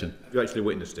organisation. Have you actually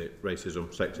witnessed it?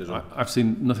 Racism, sexism? I've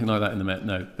seen nothing like that in the Met,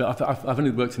 no. But I've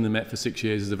only worked in the Met for 6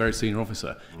 years as a very senior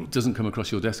officer. It doesn't come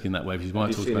across your desk in that way, which is why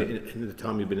I talk about it. In the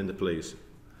time you've been in the police?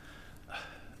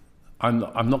 I'm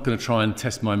not going to try and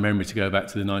test my memory to go back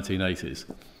to the 1980s.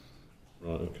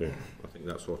 Right, okay. I think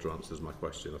that sort of answers my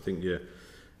question. I think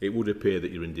it would appear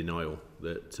that you're in denial.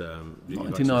 That not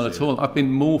in denial at all. I've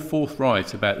been more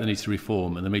forthright about the need to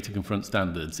reform and the need to confront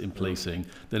standards in policing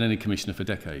than any commissioner for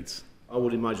decades. I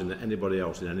would imagine that anybody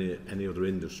else in any other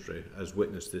industry has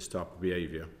witnessed this type of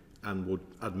behaviour and would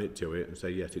admit to it and say,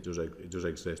 yes, it does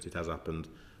exist, it has happened,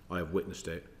 I have witnessed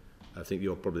it. I think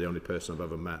you're probably the only person I've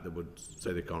ever met that would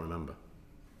say they can't remember.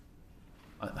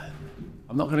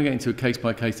 I'm not going to get into a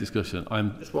case-by-case discussion.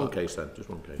 Just one case then, just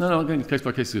one case. No, I'm going to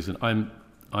case-by-case discussion.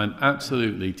 I'm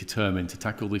absolutely determined to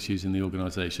tackle the issues in the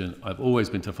organisation. I've always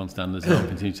been tough on standards and I'll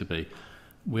continue to be.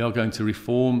 We are going to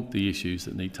reform the issues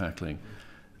that need tackling.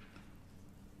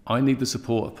 I need the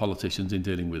support of politicians in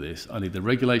dealing with this. I need the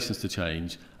regulations to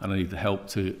change and I need the help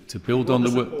to build on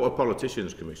the work. Support of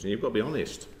politicians, Commissioner, you've got to be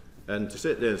honest. And to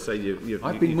sit there and say you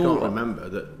can't remember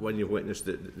that when you've witnessed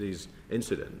these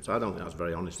incidents, I don't think that's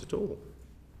very honest at all.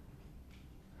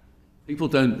 People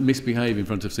don't misbehave in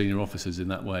front of senior officers in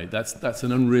that way. That's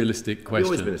an unrealistic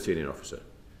question. You've always been a senior officer.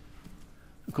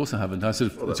 Of course I haven't. I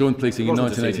sort of joined policing in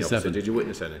 1987. Did you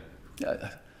witness any?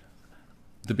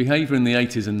 The behaviour in the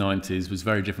 80s and 90s was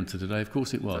very different to today. Of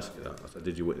course it was.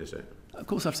 Did you witness it? Of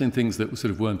course I've seen things that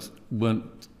sort of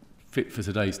weren't fit for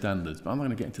today's standards, but I'm not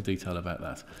going to get into detail about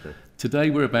that. Okay. Today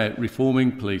we're about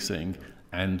reforming policing,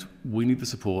 and we need the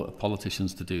support of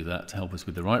politicians to do that, to help us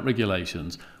with the right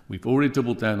regulations. We've already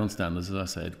doubled down on standards, as I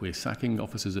said. We're sacking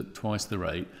officers at twice the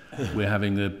rate. We're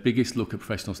having the biggest look at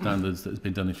professional standards that has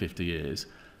been done in 50 years.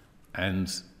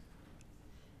 And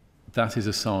that is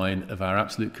a sign of our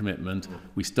absolute commitment.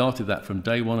 We started that from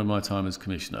day one of my time as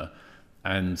Commissioner.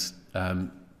 and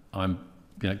I'm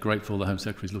grateful the Home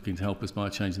Secretary is looking to help us by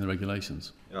changing the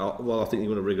regulations. Well, I think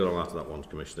you're going to wriggle on after that one,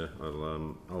 Commissioner.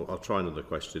 I'll try another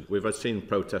question. We've seen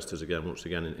protesters once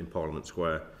again in Parliament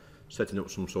Square, setting up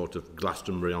some sort of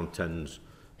Glastonbury on Thames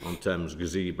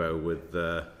gazebo with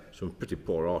some pretty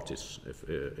poor artists,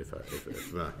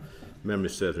 if my memory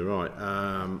serves me right.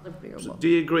 So do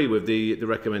you agree with the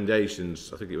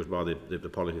recommendations? I think it was by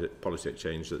the policy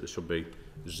exchange that there should be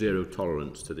zero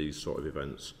tolerance to these sort of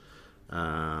events,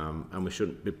 and we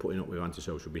shouldn't be putting up with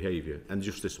antisocial behaviour. And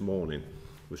just this morning,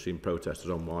 we've seen protesters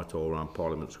on Whitehall around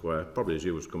Parliament Square, probably as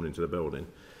you was coming into the building.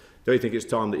 Do you think it's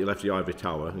time that you left the Ivory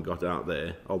Tower and got out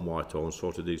there on Whitehall and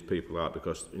sorted these people out?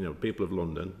 Because, people of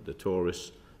London, the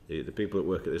tourists, the people that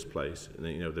work at this place,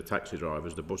 and, the taxi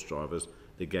drivers, the bus drivers,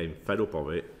 they're getting fed up of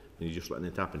it, and you're just letting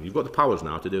it happen. You've got the powers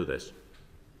now to do this.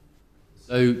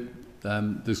 So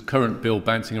there's current bill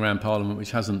bouncing around Parliament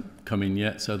which hasn't come in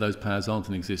yet, so those powers aren't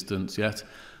in existence yet.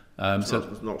 It's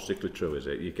not strictly true, is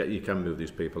it? You can move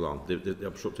these people on. They're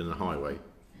obstructing the highway.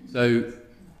 So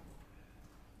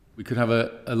we could have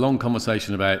a long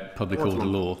conversation about public order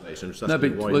law. No,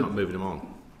 but why are you not moving them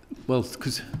on? Well,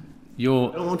 because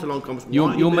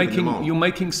you're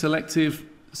making selective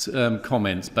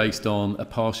comments based on a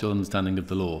partial understanding of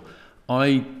the law.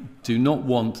 I do not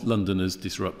want Londoners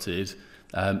disrupted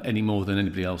any more than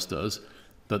anybody else does,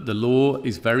 but the law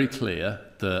is very clear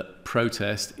that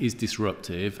protest is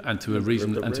disruptive, and to a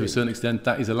reason and to a certain extent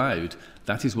that is allowed.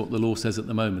 That is what the law says at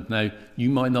the moment. Now, you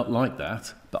might not like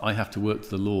that, but I have to work to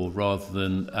the law rather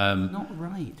than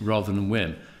rather than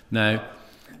whim. Now,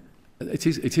 it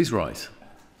is right.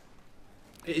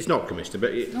 It's not, Commissioner,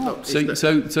 but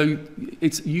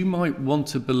it's you might want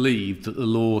to believe that the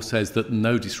law says that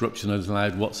no disruption is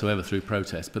allowed whatsoever through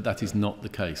protest, but that is not the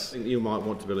case. I think you might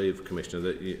want to believe, Commissioner,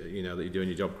 that that you're doing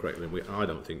your job correctly. I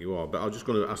don't think you are. But I'm just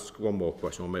going to ask one more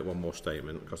question. I'll make one more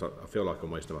statement because I feel like I'm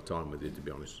wasting my time with you, to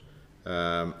be honest.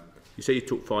 You say you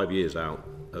took 5 years out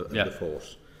of the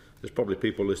force. There's probably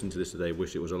people listening to this today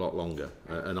wish it was a lot longer,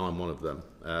 and I'm one of them.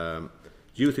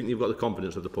 Do you think you've got the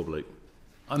confidence of the public?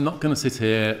 I'm not going to sit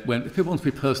here. If people want to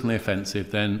be personally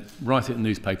offensive, then write it in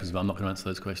newspapers, but I'm not going to answer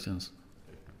those questions.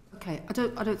 Okay, I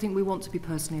don't think we want to be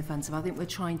personally offensive. I think we're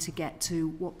trying to get to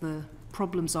what the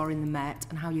problems are in the Met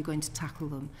and how you're going to tackle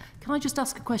them. Can I just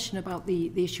ask a question about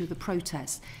the issue of the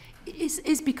protest?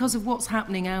 Is because of what's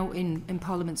happening out in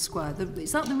Parliament Square,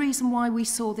 is that the reason why we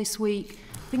saw this week,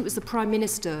 I think it was the Prime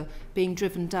Minister being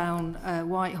driven down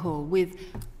Whitehall with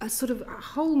a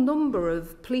whole number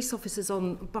of police officers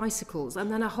on bicycles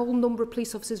and then a whole number of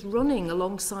police officers running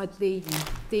alongside the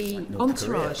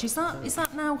entourage? Is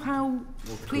that now how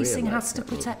policing has to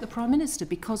protect the Prime Minister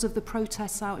because of the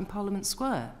protests out in Parliament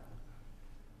Square?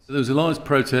 So there was a large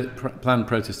planned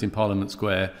protest in Parliament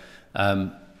Square.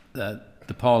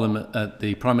 The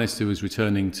Prime Minister was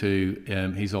returning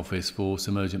to his office for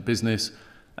some urgent business,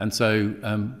 and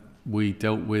so we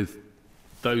dealt with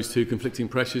those two conflicting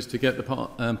pressures to get the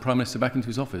Prime Minister back into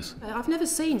his office. I've never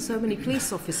seen so many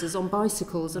police officers on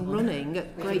bicycles and running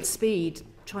at great speed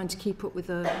trying to keep up with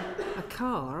a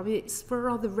car. I mean, it's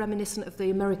rather reminiscent of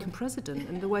the American president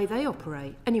and the way they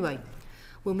operate. Anyway,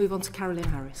 we'll move on to Carolyn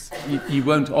Harris. You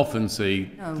won't often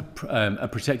see a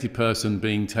protected person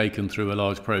being taken through a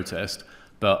large protest,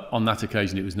 but on that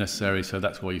occasion it was necessary, so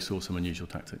that's why you saw some unusual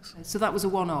tactics. So that was a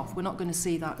one-off. We're not going to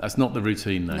see that. That's not the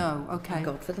routine, though. No, okay. Thank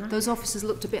God for that. Those officers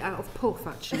looked a bit out of puff,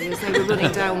 actually, as they were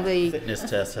running down the fitness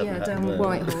test. down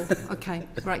Whitehall. Okay,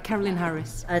 right, Carolyn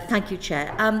Harris. Thank you,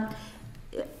 Chair.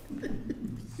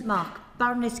 Mark,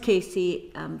 Baroness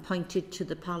Casey pointed to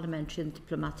the Parliamentary and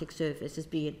Diplomatic Service as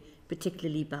being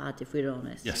particularly bad, if we're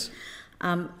honest. Yes.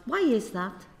 Why is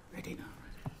that?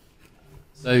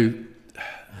 So,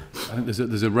 I think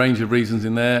there's a range of reasons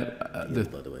in there.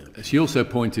 She also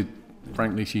pointed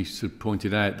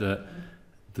out that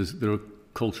there are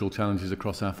cultural challenges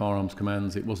across our firearms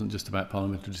commands. It wasn't just about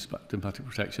parliamentary diplomatic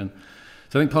protection.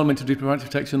 So I think parliamentary diplomatic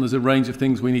protection, there's a range of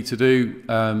things we need to do.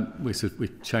 We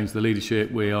changed the leadership.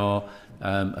 We are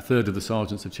a third of the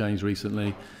sergeants have changed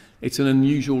recently. It's an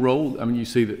unusual role. I mean, you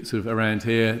see that sort of around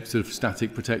here, sort of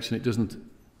static protection. It hasn't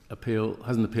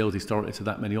appealed historically to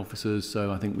that many officers.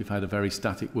 So I think we've had a very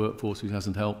static workforce, which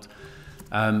hasn't helped.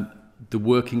 The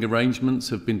working arrangements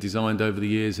have been designed over the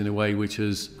years in a way which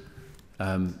has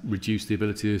reduced the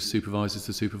ability of supervisors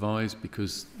to supervise,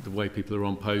 because the way people are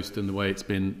on post and the way it's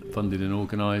been funded and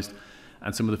organised,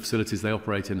 and some of the facilities they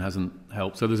operate in hasn't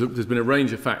helped. So there's been a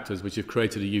range of factors which have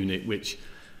created a unit which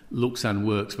looks and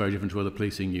works very different to other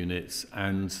policing units,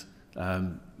 and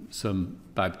some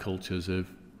bad cultures have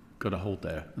got a hold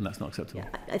there, and that's not acceptable.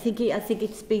 Yeah, I think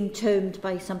it's been termed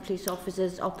by some police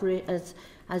officers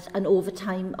as an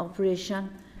overtime operation,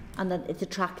 and that it's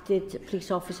attracted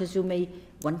police officers who may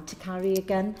want to carry a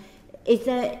gun. Is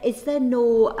there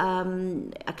no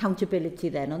accountability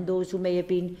then on those who may have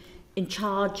been in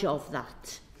charge of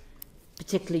that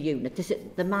particular unit? Is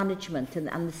it the management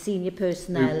and the senior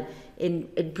personnel in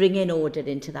bringing order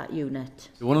into that unit?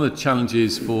 So one of the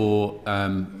challenges for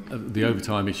the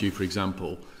overtime issue, for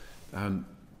example,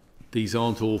 these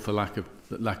aren't all for lack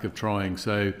of trying.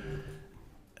 So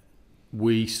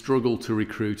we struggle to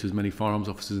recruit as many firearms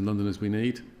officers in London as we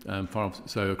need,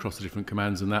 so across the different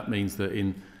commands, and that means that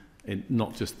in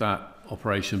not just that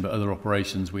operation but other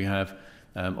operations we have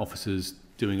officers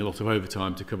doing a lot of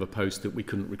overtime to cover posts that we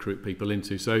couldn't recruit people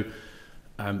into. So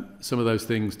some of those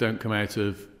things don't come out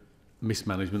of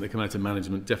mismanagement, they come out of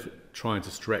management trying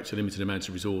to stretch a limited amount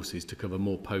of resources to cover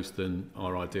more posts than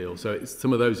are ideal. So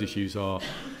some of those issues are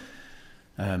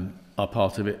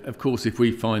part of it. Of course, if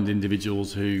we find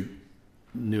individuals who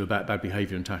knew about bad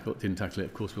behaviour and didn't tackle it,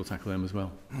 of course we'll tackle them as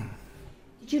well.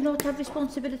 Did you not have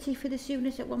responsibility for this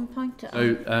unit at one point?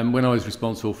 So when I was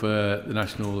responsible for the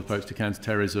national approach to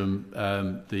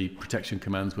counter-terrorism, the protection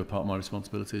commands were part of my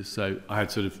responsibilities. So I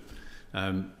had sort of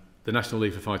the National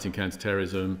League for Fighting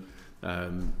Counter-Terrorism,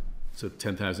 so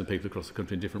 10,000 people across the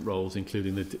country in different roles,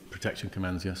 including the protection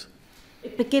commands, yes.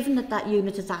 But given that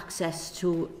unit has access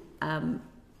to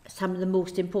some of the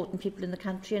most important people in the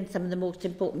country and some of the most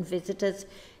important visitors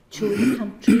to the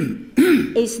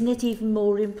country, isn't it even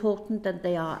more important that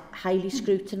they are highly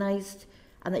scrutinised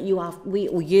and that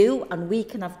we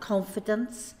can have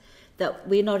confidence that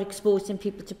we're not exposing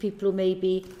people to people who may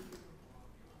be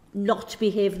not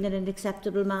behaving in an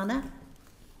acceptable manner?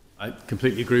 I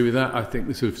completely agree with that. I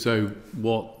think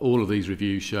what all of these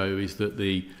reviews show is that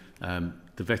the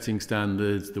vetting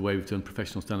standards, the way we've done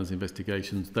professional standards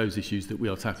investigations, those issues that we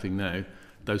are tackling now,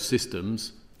 those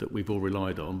systems that we've all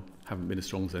relied on haven't been as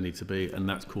strong as they need to be, and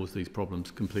that's caused these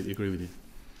problems. Completely agree with you.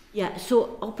 Yeah,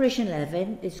 so Operation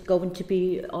 11 is going to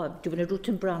be doing a root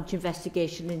and branch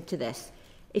investigation into this.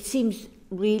 It seems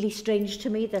really strange to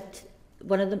me that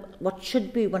what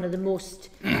should be one of the most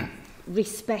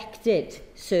respected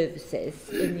services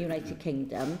in the United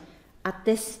Kingdom at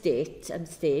this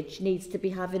stage needs to be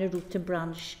having a root and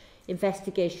branch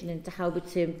investigation into how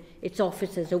its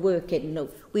officers are working. No,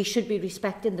 we should be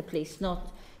respecting the police,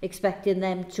 not expecting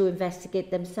them to investigate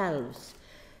themselves.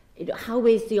 How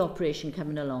is the operation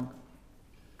coming along?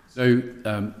 So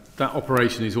that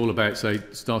operation is all about,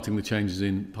 starting the changes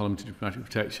in parliamentary diplomatic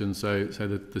protection. So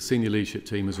the senior leadership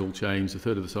team has all changed. A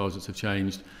third of the sergeants have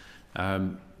changed.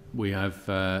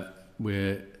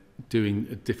 We're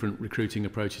doing different recruiting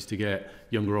approaches to get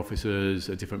younger officers,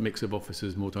 a different mix of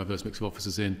officers, more diverse mix of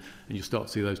officers in, and you'll start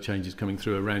to see those changes coming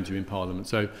through around you in Parliament.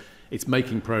 So it's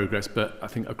making progress, but I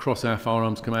think across our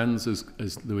firearms commands, as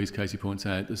Louise Casey points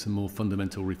out, there's some more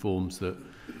fundamental reforms that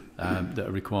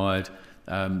are required.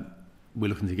 We're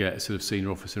looking to get a sort of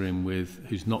senior officer in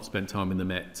who's not spent time in the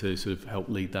Met to sort of help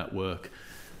lead that work,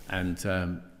 and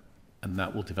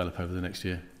that will develop over the next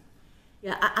year.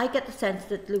 Yeah, I get the sense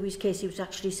that Louise Casey was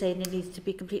actually saying it needs to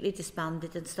be completely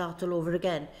disbanded and start all over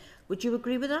again. Would you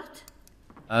agree with that?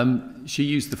 She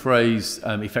used the phrase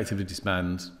effectively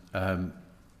disband.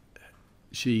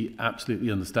 She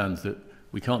absolutely understands that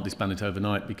we can't disband it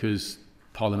overnight because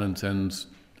Parliament and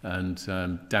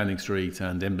Downing Street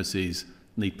and embassies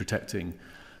need protecting.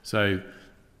 So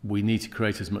we need to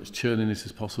create as much churniness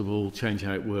as possible, change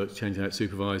how it works, change how it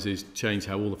supervises, change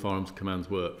how all the firearms commands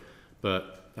work.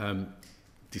 But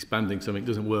disbanding something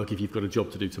doesn't work if you've got a job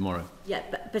to do tomorrow. Yeah,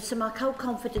 but Sir Mark, how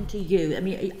confident are you? I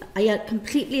mean, I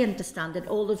completely understand that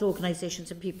all those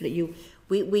organisations and people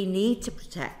that we need to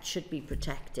protect should be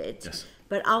protected. Yes.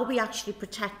 But are we actually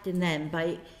protecting them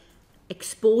by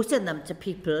exposing them to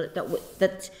people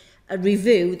that a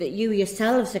review that you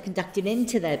yourselves are conducting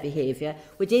into their behaviour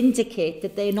would indicate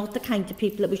that they're not the kind of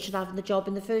people that we should have in the job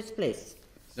in the first place?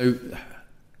 So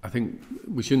I think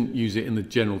we shouldn't use it in the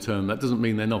general term. That doesn't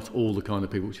mean they're not all the kind of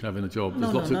people we should have in a job.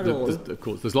 Of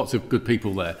course, there's lots of good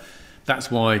people there.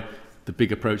 That's why the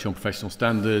big approach on professional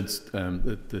standards,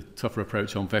 the tougher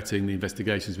approach on vetting, the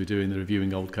investigations we're doing, the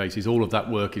reviewing old cases, all of that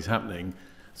work is happening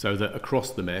so that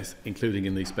across the Met, including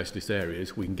in these specialist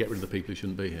areas, we can get rid of the people who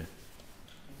shouldn't be here.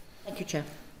 Thank you, Chair.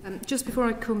 Just before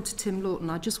I come to Tim Lawton,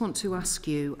 I just want to ask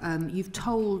you, you've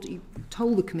told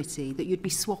the committee that you'd be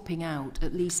swapping out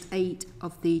at least 8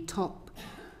 of the top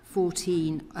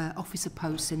 14 officer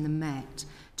posts in the Met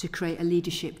to create a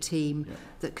leadership team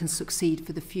that can succeed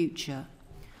for the future.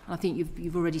 and I think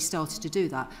you've already started to do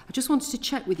that. I just wanted to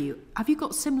check with you, have you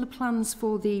got similar plans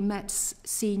for the Met's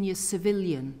senior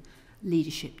civilian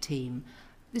leadership team?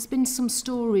 There's been some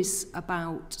stories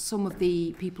about some of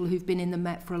the people who've been in the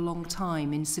Met for a long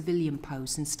time in civilian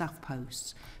posts and staff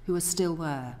posts who are still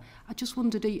there. I just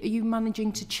wondered, are you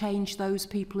managing to change those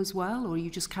people as well, or are you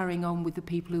just carrying on with the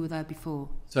people who were there before?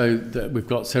 So we've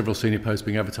got several senior posts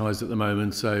being advertised at the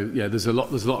moment. So yeah, there's a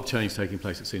lot of change taking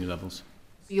place at senior levels.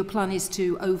 Your plan is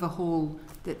to overhaul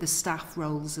the staff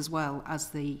roles as well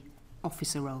as the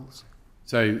officer roles?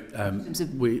 So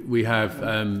we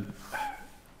have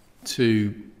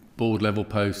 2 board level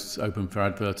posts open for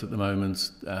advert at the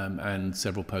moment, and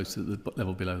several posts at the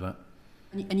level below that.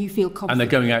 And you feel confident? And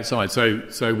they're going outside,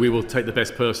 so we will take the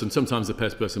best person. Sometimes the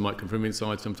best person might come from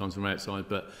inside, sometimes from outside,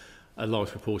 but a large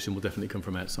proportion will definitely come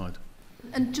from outside.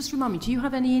 And just remind me, do you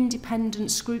have any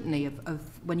independent scrutiny of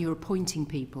when you're appointing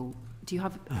people? Do you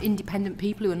have independent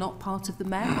people who are not part of the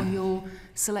Met on your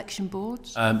selection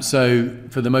boards? So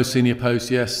for the most senior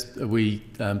posts, yes, we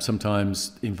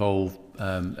sometimes involve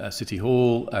City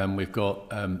Hall. We've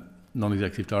got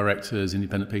non-executive directors,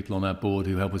 independent people on our board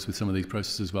who help us with some of these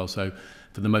processes as well. So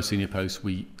for the most senior posts,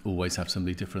 we always have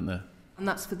somebody different there. And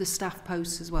that's for the staff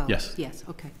posts as well? Yes. Yes,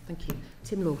 okay, thank you.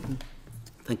 Tim Lawton.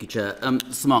 Thank you, Chair.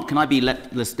 Sir Mark, can I be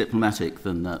less diplomatic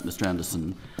than Mr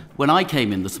Anderson? When I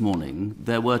came in this morning,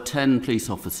 there were 10 police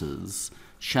officers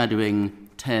shadowing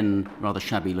 10 rather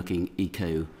shabby-looking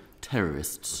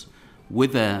eco-terrorists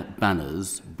with their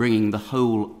banners, bringing the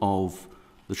whole of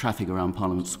the traffic around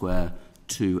Parliament Square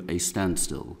to a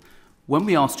standstill. When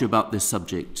we asked you about this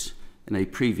subject in a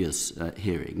previous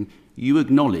hearing, you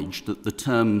acknowledged that the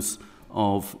terms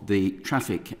of the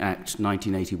Traffic Act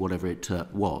 1980, whatever it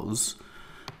was,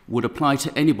 would apply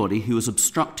to anybody who was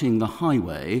obstructing the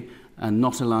highway and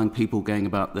not allowing people going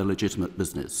about their legitimate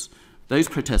business. Those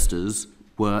protesters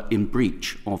were in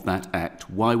breach of that act.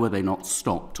 Why were they not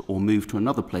stopped or moved to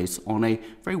another place on a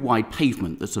very wide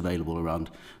pavement that's available around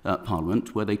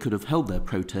Parliament, where they could have held their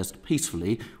protest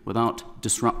peacefully without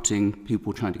disrupting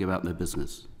people trying to go about their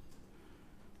business?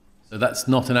 So that's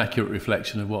not an accurate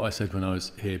reflection of what I said when I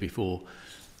was here before.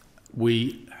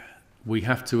 We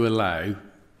have to allow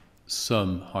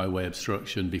some highway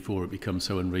obstruction before it becomes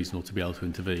so unreasonable to be able to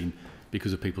intervene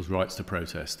because of people's rights to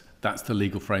protest. That's the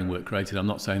legal framework created. I'm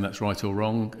not saying that's right or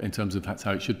wrong in terms of that's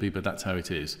how it should be, but that's how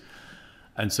it is.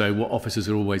 And so what officers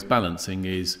are always balancing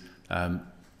is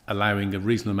allowing a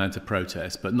reasonable amount of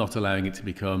protest, but not allowing it to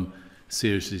become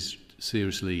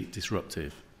seriously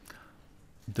disruptive.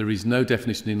 There is no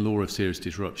definition in law of serious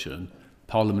disruption.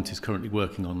 Parliament is currently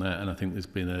working on that, and I think there's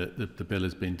been the bill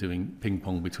has been doing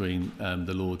ping-pong between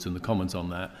the Lords and the Commons on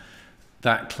that.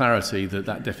 That clarity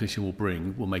that definition will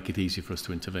bring will make it easier for us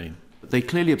to intervene. They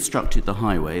clearly obstructed the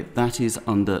highway. That is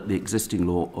under the existing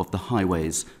law of the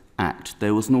Highways Act.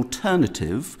 There was an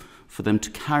alternative for them to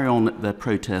carry on their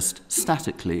protest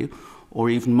statically or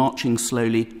even marching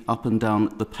slowly up and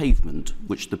down the pavement,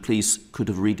 which the police could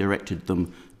have redirected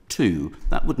them to.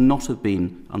 That would not have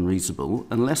been unreasonable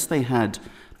unless they had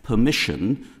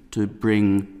permission to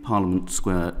bring Parliament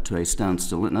Square to a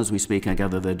standstill. And as we speak, I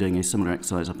gather they're doing a similar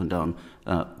exercise up and down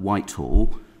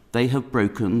Whitehall. They have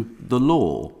broken the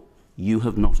law. You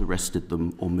have not arrested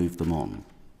them or moved them on.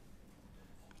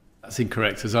 That's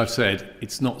incorrect. As I've said,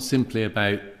 it's not simply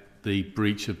about the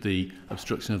breach of the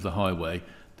obstruction of the highway.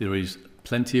 There is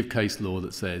plenty of case law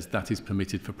that says that is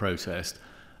permitted for protest,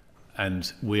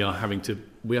 and we are having to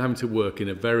work in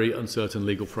a very uncertain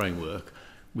legal framework,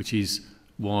 which is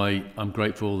why I'm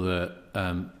grateful that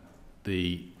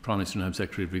the Prime Minister and Home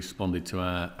Secretary have responded to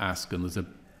our ask, and there's an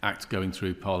act going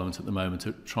through Parliament at the moment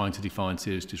trying to define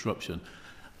serious disruption,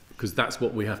 because that's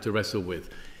what we have to wrestle with.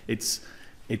 It's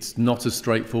not as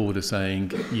straightforward as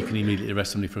saying you can immediately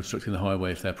arrest somebody for obstructing the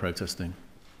highway if they're protesting.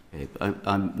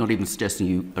 I'm not even suggesting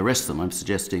you arrest them. I'm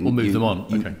suggesting or move them on.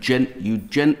 You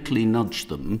gently nudge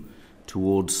them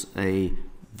towards a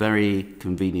very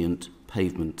convenient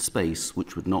pavement space,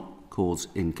 which would not cause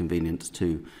inconvenience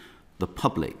to the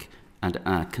public and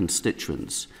our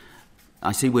constituents.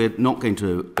 I see we're not going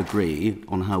to agree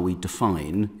on how we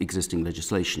define existing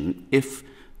legislation. If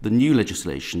the new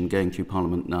legislation going through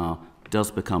Parliament now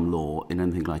does become law in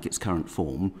anything like its current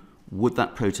form, would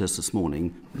that protest this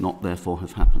morning not therefore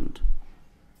have happened?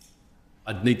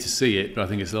 I'd need to see it, but I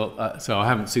think it's a lot. So I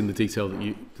haven't seen the detail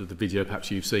that the video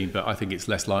perhaps you've seen, but I think it's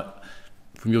less like,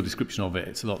 from your description of it,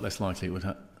 it's a lot less likely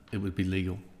it would be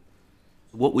legal.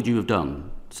 What would you have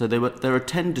done? So there are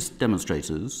 10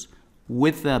 demonstrators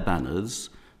with their banners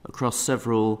across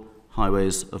several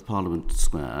highways of Parliament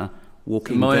Square,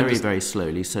 walking very, very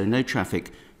slowly, so no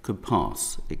traffic could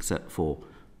pass except for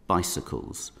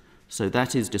bicycles. So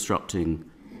that is disrupting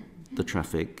the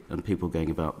traffic and people going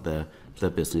about their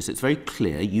business. It's very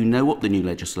clear. You know what the new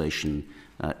legislation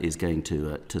is going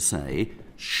to say.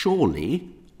 Surely,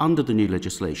 under the new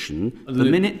legislation, the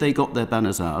minute they got their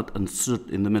banners out and stood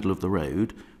in the middle of the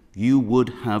road, you would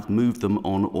have moved them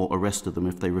on or arrested them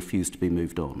if they refused to be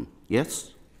moved on.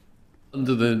 Yes?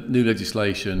 Under the new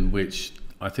legislation, which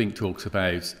I think talks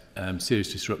about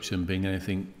serious disruption being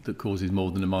anything that causes more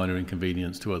than a minor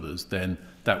inconvenience to others, then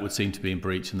that would seem to be in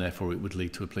breach and therefore it would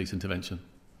lead to a police intervention.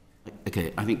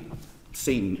 Okay, I think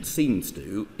seems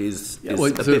to is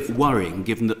a bit worrying,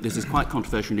 given that this is quite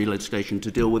controversial new legislation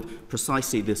to deal with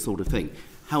precisely this sort of thing.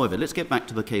 However, let's get back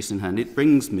to the case in hand. It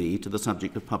brings me to the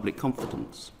subject of public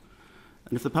confidence.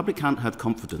 And if the public can't have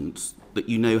confidence that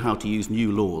you know how to use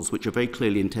new laws, which are very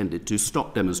clearly intended to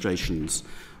stop demonstrations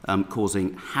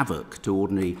causing havoc to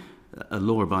ordinary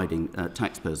law-abiding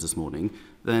taxpayers this morning,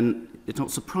 then it's not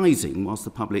surprising, whilst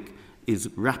the public is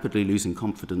rapidly losing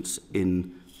confidence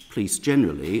in police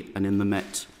generally and in the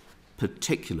Met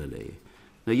particularly.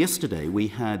 Now, yesterday we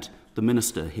had the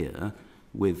Minister here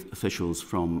with officials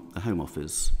from the Home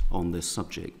Office on this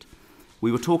subject.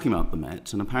 We were talking about the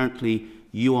Met, and apparently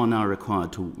you are now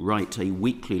required to write a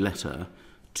weekly letter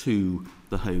to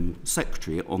the Home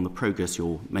Secretary on the progress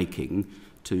you're making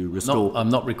to restore... I'm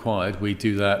not required. We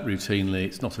do that routinely.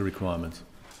 It's not a requirement.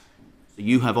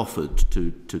 You have offered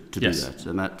to yes. do that,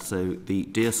 and that's so the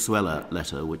Dear Sweller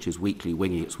letter, which is weekly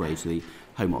winging its way to the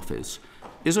Home Office.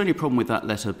 Is there any problem with that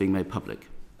letter being made public?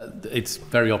 It's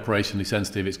very operationally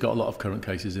sensitive. It's got a lot of current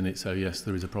cases in it, so yes,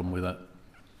 there is a problem with that.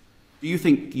 Do you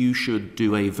think you should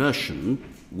do a version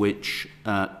which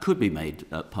could be made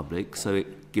public, so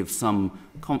it gives some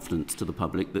confidence to the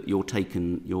public that you're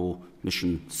taking your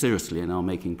mission seriously and are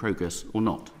making progress, or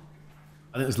not?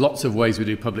 I think there's lots of ways we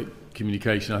do public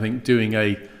communication. I think doing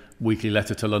a weekly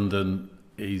letter to London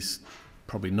is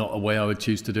probably not a way I would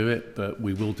choose to do it, but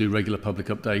we will do regular public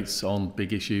updates on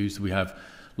big issues. We have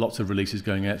lots of releases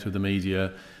going out through the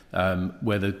media,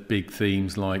 where the big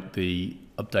themes like the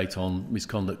update on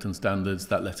misconduct and standards,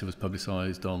 that letter was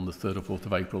publicised on the 3rd or 4th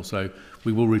of April. So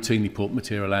we will routinely put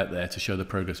material out there to show the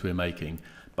progress we're making,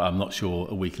 but I'm not sure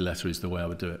a weekly letter is the way I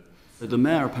would do it. So the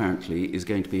Mayor apparently is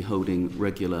going to be holding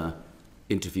regular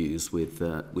interviews with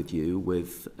you,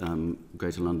 with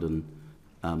Greater London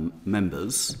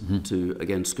members to,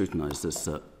 again, scrutinise this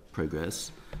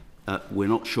progress. We're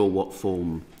not sure what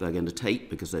form they're going to take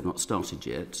because they've not started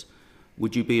yet.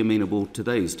 Would you be amenable to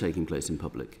those taking place in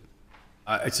public?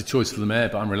 It's a choice for the Mayor,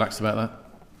 but I'm relaxed about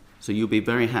that. So you'll be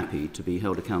very happy to be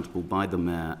held accountable by the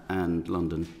Mayor and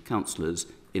London councillors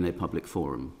in a public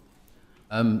forum?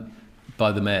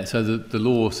 By the Mayor. So the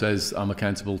law says I'm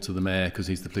accountable to the Mayor because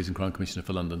he's the Police and Crime Commissioner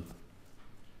for London.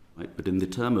 Right, but in the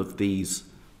term of these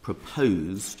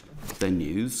proposed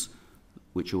venues,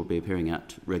 which you'll be appearing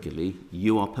at regularly,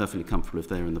 you are perfectly comfortable if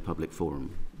they're in the public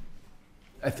forum?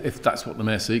 If that's what the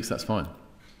Mayor seeks, that's fine.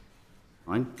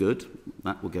 Fine, good.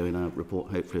 That will go in our report,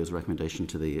 hopefully, as a recommendation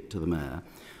to the Mayor.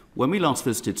 When we last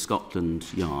visited Scotland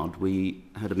Yard, we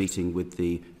had a meeting with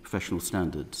the professional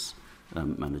standards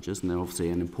managers, and they're obviously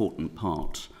an important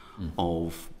part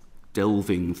of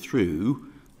delving through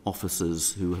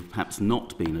officers who have perhaps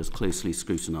not been as closely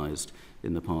scrutinised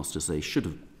in the past as they should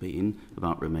have been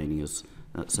about remaining as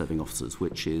serving officers,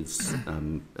 which is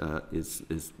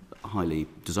highly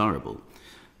desirable.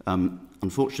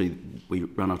 Unfortunately, we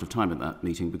ran out of time at that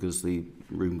meeting because the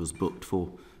room was booked for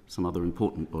some other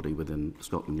important body within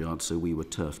Scotland Yard, so we were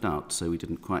turfed out, so we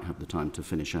didn't quite have the time to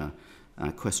finish our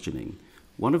questioning.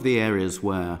 One of the areas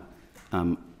where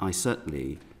I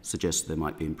certainly suggest there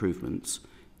might be improvements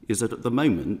is that at the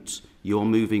moment you are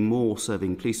moving more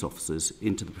serving police officers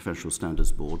into the Professional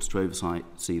Standards Boards to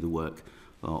oversee the work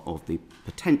of the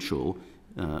potential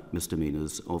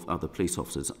misdemeanours of other police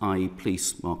officers, i.e.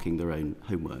 police marking their own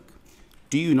homework.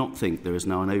 Do you not think there is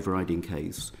now an overriding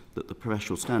case that the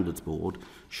Professional Standards Board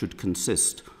should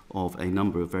consist of a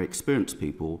number of very experienced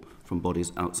people from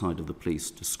bodies outside of the police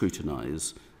to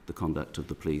scrutinise the conduct of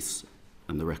the police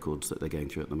and the records that they're going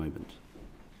through at the moment?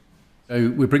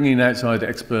 So we're bringing in outside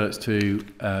experts to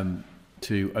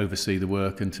oversee the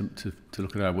work and to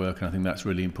look at our work, and I think that's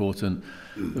really important.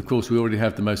 Of course, we already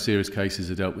have the most serious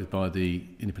cases are dealt with by the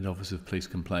Independent Office of Police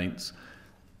Complaints.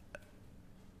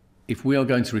 If we are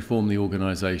going to reform the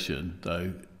organisation,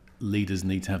 though, leaders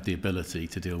need to have the ability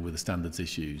to deal with the standards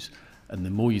issues, and the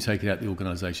more you take it out of the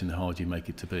organisation, the harder you make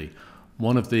it to be.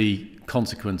 One of the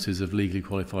consequences of legally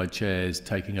qualified chairs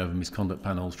taking over misconduct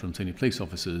panels from senior police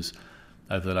officers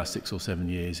over the last 6 or 7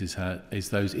 years is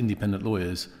those independent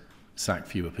lawyers sack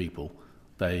fewer people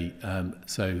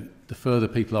So the further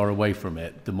people are away from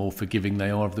it, the more forgiving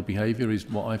they are of the behaviour, is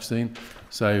what I've seen.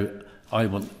 So I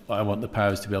want the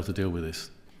powers to be able to deal with this.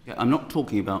 Yeah, I'm not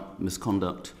talking about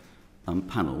misconduct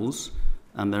panels,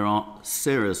 and there are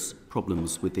serious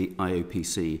problems with the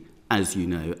IOPC, as you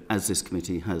know, as this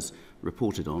committee has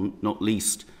reported on, not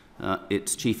least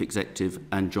its chief executive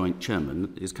and joint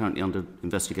chairman is currently under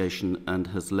investigation and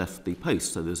has left the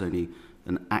post, so there's only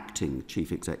an acting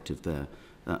chief executive there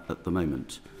at the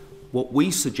moment. What we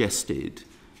suggested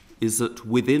is that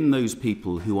within those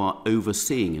people who are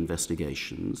overseeing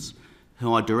investigations,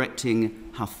 who are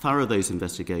directing how thorough those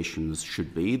investigations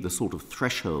should be, the sort of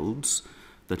thresholds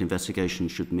that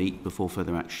investigations should meet before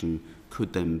further action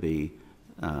could then be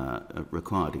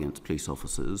required against police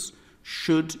officers,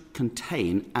 should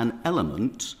contain an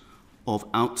element of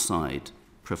outside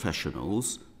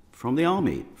professionals from the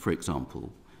army, for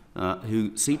example,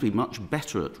 who seem to be much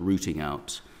better at rooting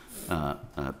out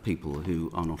people who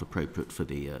are not appropriate for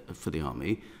the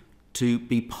army, to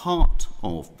be part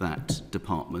of that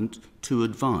department to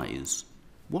advise.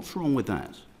 What's wrong with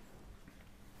that?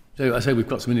 So I say we've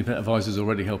got some independent advisors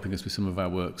already helping us with some of our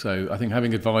work. So I think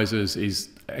having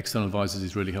external advisors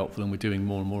is really helpful, and we're doing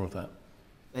more and more of that.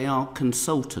 They are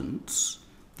consultants.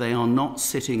 They are not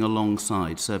sitting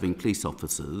alongside serving police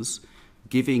officers,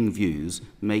 giving views,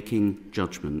 making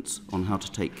judgments on how to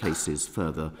take cases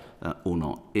further or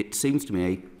not. It seems to me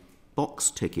a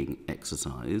box-ticking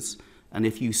exercise, and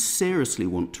if you seriously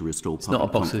want to restore public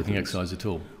confidence... It's not a box-ticking exercise at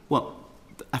all. Well,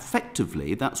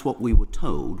 effectively, that's what we were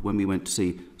told when we went to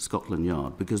see Scotland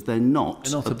Yard, because they're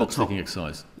not a box-ticking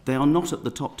exercise. They are not at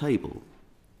the top table.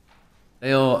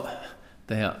 They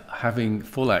are having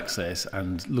full access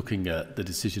and looking at the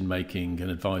decision-making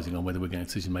and advising on whether we're getting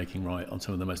decision-making right on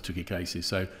some of the most tricky cases.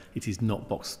 So it is not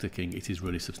box-ticking, it is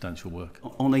really substantial work.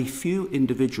 On a few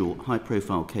individual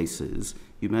high-profile cases,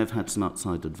 you may have had some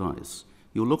outside advice.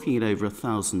 You're looking at over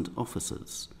 1,000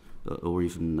 officers, or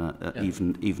even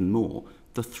more.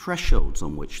 The thresholds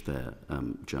on which they're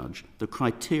judged, the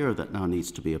criteria that now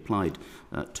needs to be applied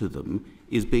to them,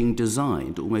 is being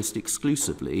designed almost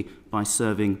exclusively by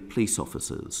serving police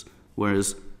officers,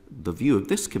 whereas the view of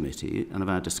this committee and of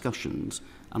our discussions,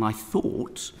 and I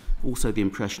thought also the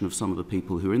impression of some of the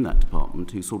people who are in that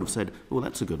department who sort of said, well,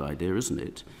 that's a good idea, isn't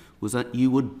it, was that you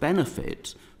would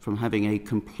benefit from having a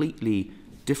completely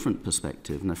different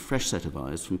perspective and a fresh set of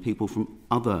eyes from people from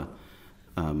other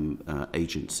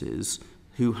agencies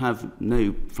who have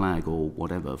no flag or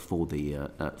whatever for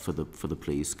the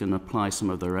police, can apply some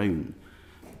of their own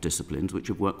disciplines which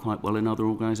have worked quite well in other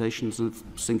organisations and have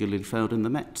singularly failed in the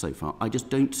Met so far. I just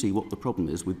don't see what the problem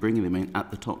is with bringing them in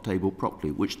at the top table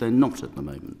properly, which they're not at the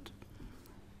moment.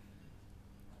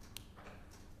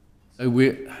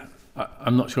 So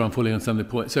I'm not sure I'm fully understanding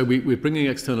the point. So we're bringing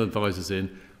external advisors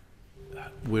in.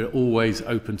 We're always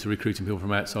open to recruiting people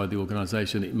from outside the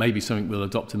organisation. It may be something we'll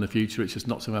adopt in the future. It's just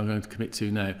not something I'm going to commit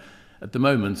to now. At the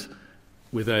moment,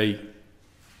 with a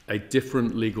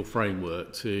different legal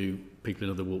framework to people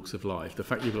in other walks of life, the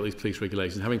fact you've got these police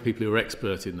regulations, having people who are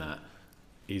expert in that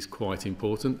is quite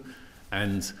important.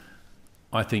 And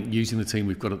I think using the team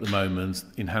we've got at the moment,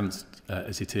 enhanced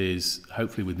as it is,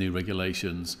 hopefully with new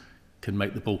regulations, can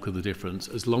make the bulk of the difference,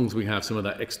 as long as we have some of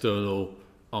that external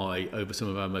eye over some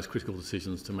of our most critical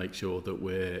decisions to make sure that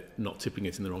we're not tipping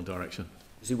it in the wrong direction.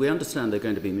 See, we understand there are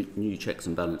going to be new checks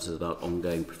and balances about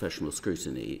ongoing professional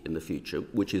scrutiny in the future,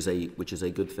 which is a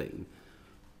good thing.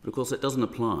 But of course, it doesn't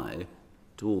apply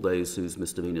to all those whose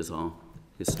misdemeanours are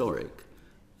historic,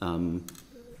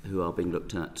 who are being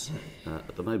looked at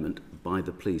the moment by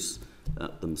the police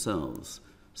themselves.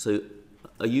 So,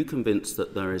 are you convinced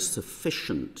that there is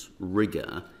sufficient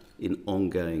rigour in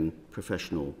ongoing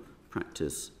professional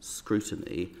practice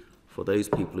scrutiny for those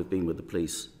people who've been with the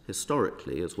police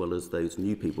historically, as well as those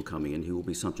new people coming in who will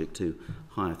be subject to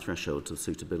higher thresholds of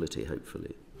suitability,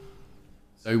 hopefully?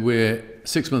 So we're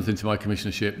 6 months into my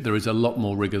commissionership. There is a lot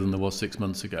more rigour than there was 6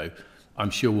 months ago. I'm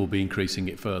sure we'll be increasing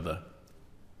it further.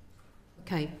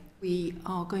 Okay, we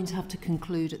are going to have to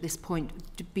conclude at this point.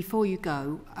 Before you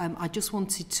go, I just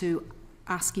wanted to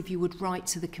ask if you would write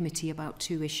to the committee about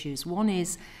two issues. One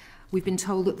is, we've been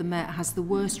told that the Met has the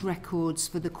worst records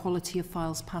for the quality of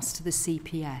files passed to the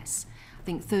CPS. I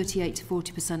think 38 to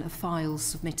 40% of files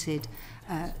submitted,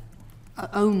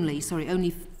 only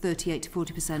 38 to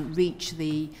 40% reach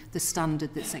the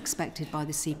standard that's expected by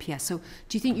the CPS. So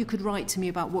do you think you could write to me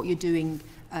about what you're doing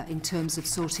in terms of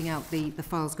sorting out the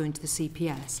files going to the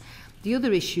CPS? The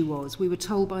other issue was, we were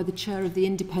told by the chair of the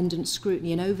Independent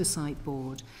Scrutiny and Oversight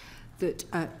Board that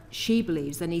she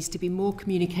believes there needs to be more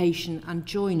communication and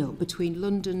join-up between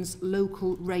London's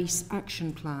local race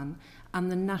action plan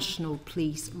and the National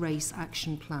Police Race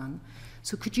Action Plan.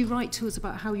 So could you write to us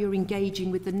about how you're engaging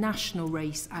with the National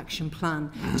Race Action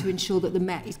Plan to ensure that the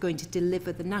Met is going to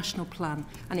deliver the national plan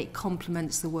and it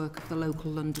complements the work of the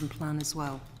local London plan as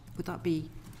well? Would that be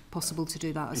possible to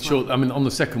do that as well? Sure. I mean, on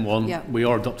the second one, we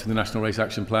are adopting the National Race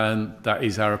Action Plan. That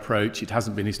is our approach. It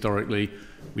hasn't been historically.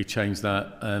 We changed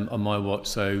that on my watch.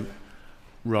 So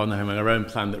rather than having our own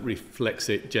plan that reflects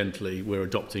it gently, we're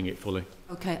adopting it fully.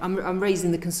 Okay, I'm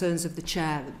raising the concerns of the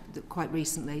Chair quite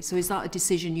recently. So is that a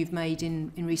decision you've made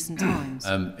in recent times?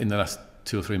 In the last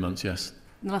 2 or 3 months, yes.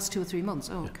 In the last 2 or 3 months?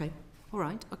 Oh, okay. All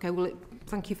right. Okay, well,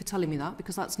 thank you for telling me that,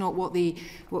 because that's not what the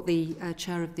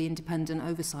Chair of the Independent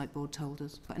Oversight Board told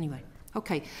us. But anyway,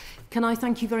 okay. Can I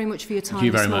thank you very much for your time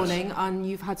this morning? And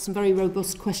you've had some very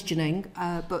robust questioning,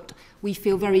 but we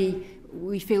feel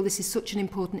this is such an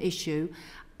important issue,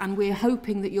 and we're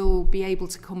hoping that you'll be able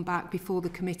to come back before the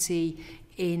committee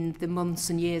in the months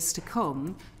and years to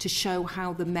come to show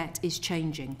how the Met is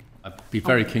changing. I'd be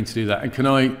very keen to do that. And can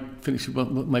I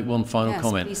make one final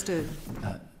comment? Yes, please do.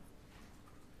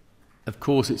 Of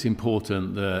course, it's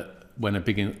important that when a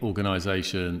big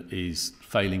organisation is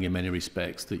failing in many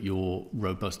respects, that you're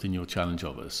robust in your challenge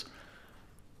of us.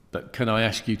 But can I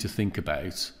ask you to think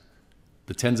about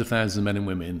the tens of thousands of men and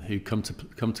women who come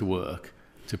to work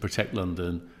to protect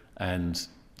London and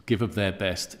give up their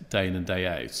best day in and day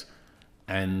out?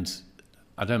 And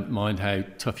I don't mind how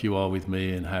tough you are with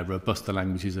me and how robust the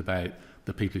language is about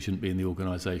the people who shouldn't be in the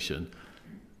organisation.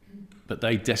 But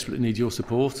they desperately need your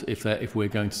support if we're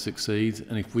going to succeed.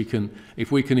 And if we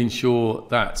can ensure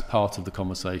that's part of the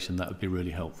conversation, that would be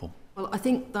really helpful. Well, I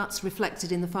think that's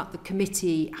reflected in the fact the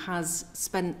committee has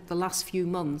spent the last few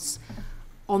months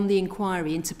on the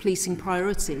inquiry into policing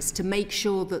priorities to make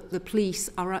sure that the police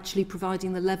are actually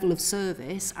providing the level of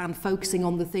service and focusing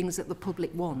on the things that the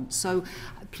public want. So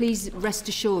please rest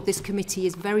assured this committee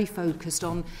is very focused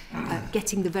on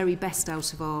getting the very best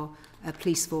out of our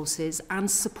police forces and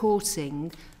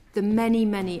supporting the many,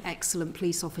 many excellent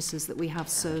police officers that we have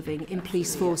serving in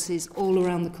police forces all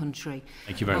around the country.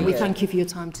 Thank you very much. And we thank you for your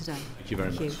time today. Thank you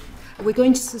very much. We're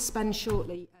going to suspend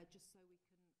shortly.